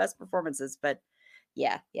 It's one of the best performances, but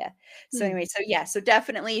so anyway, so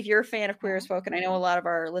definitely if you're a fan of Queer as Folk, and I know a lot of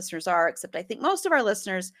our listeners are, except I think most of our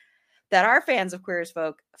listeners that are fans of Queer as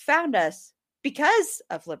Folk found us because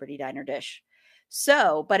of Liberty Diner Dish.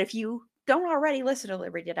 So, but if you don't already listen to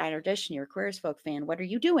Liberty Diner Dish and you're a Queer as Folk fan, what are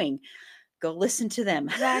you doing? Go listen to them.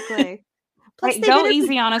 Exactly. Plus, go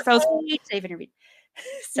easy on us. They've interviewed.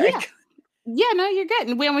 Sorry. Yeah, no, you're good.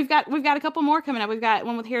 And we've got a couple more coming up. We've got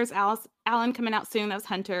one with Here's Alan coming out soon. That was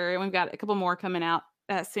Hunter, and we've got a couple more coming out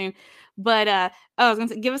soon. But I was gonna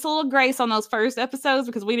say, give us a little grace on those first episodes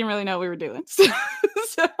because we didn't really know what we were doing. So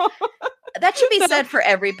that should be said for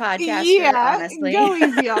every podcaster, honestly. Go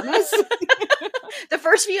easy on us. The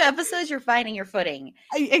first few episodes, you're finding your footing.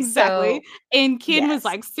 Exactly. So, and Ken was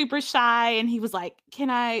like super shy, and he was like, Can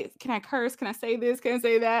I curse? Can I say this? Can I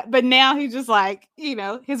say that? But now he's just like,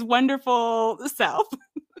 his wonderful self.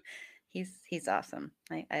 He's awesome.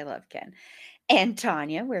 I love Ken. And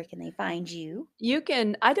Tanya, where can they find you?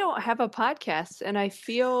 I don't have a podcast and I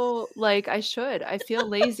feel like I should. I feel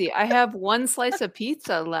lazy. I have one slice of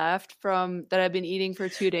pizza left that I've been eating for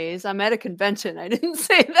 2 days. I'm at a convention. I didn't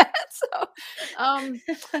say that. So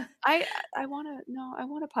I want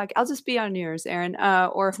a podcast. I'll just be on yours, Erin,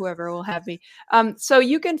 or whoever will have me. So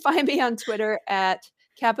you can find me on Twitter at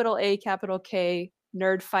 @A_K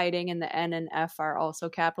nerd fighting, and the N and F are also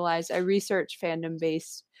capitalized. I research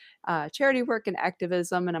fandom-based charity work and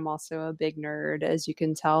activism, and I'm also a big nerd, as you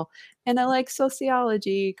can tell. And I like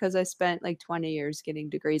sociology because I spent like 20 years getting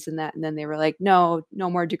degrees in that, and then they were like, no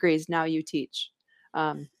more degrees, now you teach.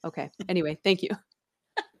 Okay, anyway, thank you.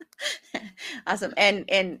 Awesome.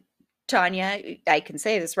 And Tanya, I can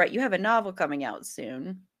say this, right? You have a novel coming out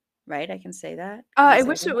soon, right? I can say that. I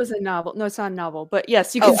wish it was a novel. No, it's not a novel, but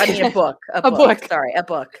yes, you can. I mean a book. A book. Sorry, a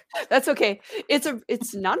book. That's okay. It's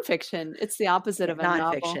nonfiction. It's the opposite of a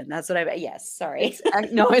novel. Nonfiction. That's what I. Yes. Sorry.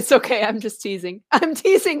 No, it's okay. I'm just teasing.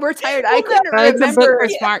 We're tired. I couldn't remember. It's a book for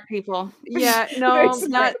smart people. Yeah. No,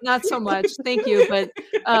 not so much. Thank you, but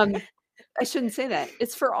I shouldn't say that.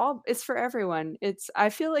 It's for everyone. I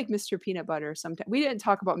feel like Mr. Peanut Butter sometimes. We didn't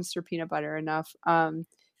talk about Mr. Peanut Butter enough.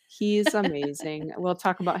 He's amazing. We'll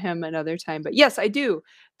talk about him another time. But yes, I do.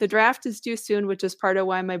 The draft is due soon, which is part of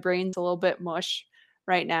why my brain's a little bit mush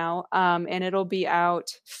right now. And it'll be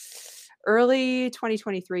out early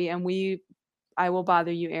 2023. And I will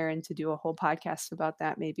bother you, Erin, to do a whole podcast about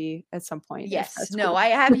that maybe at some point. Yes. No, cool. I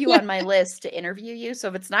have you on my list to interview you. So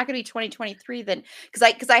if it's not going to be 2023, then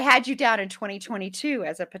because I had you down in 2022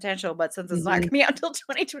 as a potential, but since it's not going to be out until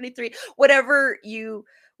 2023, whatever you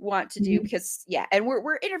want to do, because and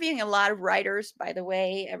we're interviewing a lot of writers, by the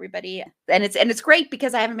way, everybody, and it's great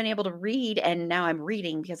because I haven't been able to read, and now I'm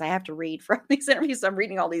reading because I have to read from these interviews. So I'm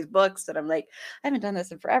reading all these books, and I'm like, I haven't done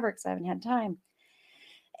this in forever because I haven't had time.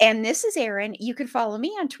 And this is Erin. You can follow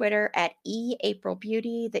me on Twitter at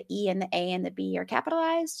 @AprilBeauty. The E and the A and the B are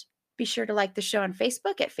capitalized. Be sure to like the show on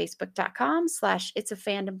Facebook at facebook.com/It's a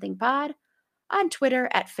Fandom Thing Pod. on Twitter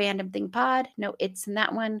at Fandom Thing Pod. No, it's in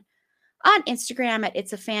that one. On Instagram at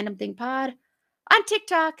It's a Fandom Thing Pod. On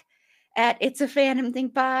TikTok at It's a Fandom Thing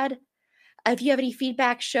Pod. If you have any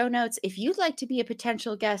feedback, show notes, if you'd like to be a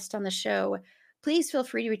potential guest on the show, please feel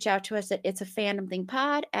free to reach out to us at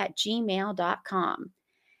itsafandomthingpod@gmail.com.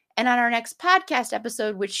 And on our next podcast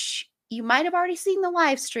episode, which you might have already seen the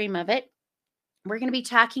live stream of it, we're going to be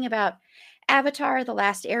talking about Avatar: The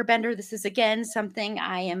Last Airbender. This is, again, something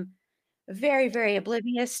I am very, very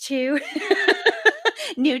oblivious to,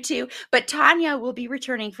 new to, but Tanya will be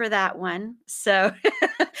returning for that one. So,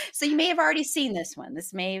 so you may have already seen this one.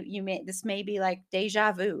 This may be like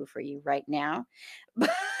deja vu for you right now,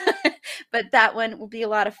 but that one will be a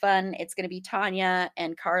lot of fun. It's going to be Tanya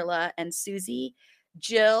and Carla and Susie.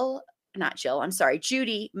 Judy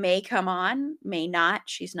may come on, may not.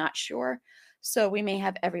 She's not sure. So we may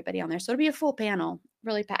have everybody on there. So it'll be a full panel,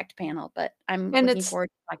 really packed panel, but I'm looking forward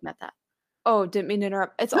to talking about that. Oh, didn't mean to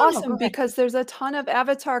interrupt. It's awesome because there's a ton of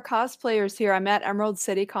Avatar cosplayers here. I'm at Emerald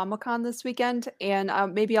City Comic-Con this weekend, and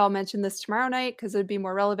maybe I'll mention this tomorrow night because it'd be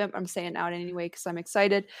more relevant. I'm saying it out anyway because I'm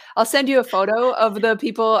excited. I'll send you a photo of the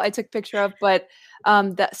people I took a picture of, but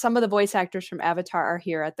that some of the voice actors from Avatar are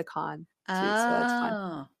here at the con too, so that's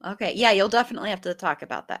fun. Okay. Yeah, you'll definitely have to talk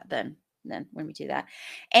about that then when we do that.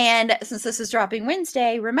 And since this is dropping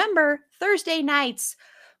Wednesday, remember, Thursday nights,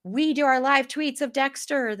 we do our live tweets of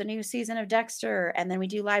Dexter, the new season of Dexter, and then we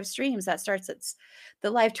do live streams. The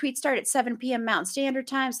live tweets start at 7 p.m. Mountain Standard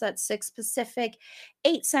Time, so that's 6 Pacific,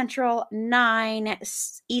 8 Central, 9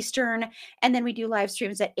 Eastern, and then we do live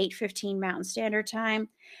streams at 8:15 Mountain Standard Time.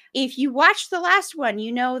 If you watched the last one,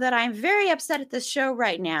 you know that I'm very upset at this show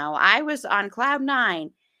right now. I was on cloud 9,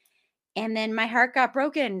 and then my heart got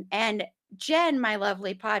broken, and Jen, my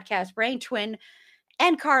lovely podcast brain twin,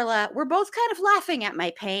 and Carla, we're both kind of laughing at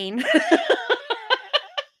my pain.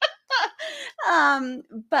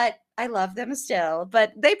 But I love them still.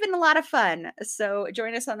 But they've been a lot of fun. So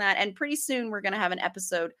join us on that. And pretty soon we're going to have an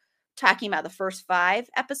episode talking about the first 5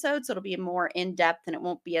 episodes. So it'll be more in-depth and it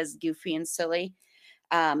won't be as goofy and silly.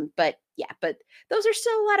 But those are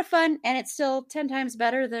still a lot of fun. And it's still 10 times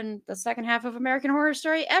better than the second half of American Horror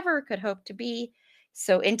Story ever could hope to be.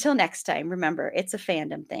 So until next time, remember, it's a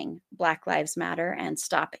fandom thing. Black Lives Matter and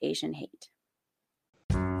stop Asian hate.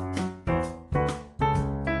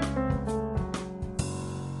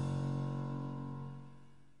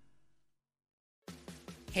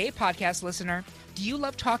 Hey, podcast listener. Do you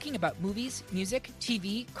love talking about movies, music,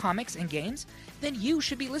 TV, comics, and games? Then you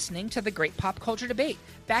should be listening to The Great Pop Culture Debate,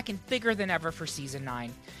 back and bigger than ever for Season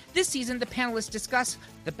 9. This season, the panelists discuss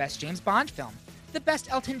the best James Bond film, the best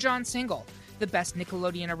Elton John single, the best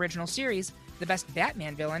Nickelodeon original series, the best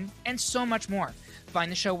Batman villain, and so much more.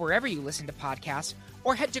 Find the show wherever you listen to podcasts,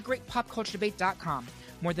 or head to greatpopculturedebate.com.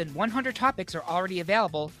 More than 100 topics are already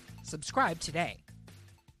available. Subscribe today.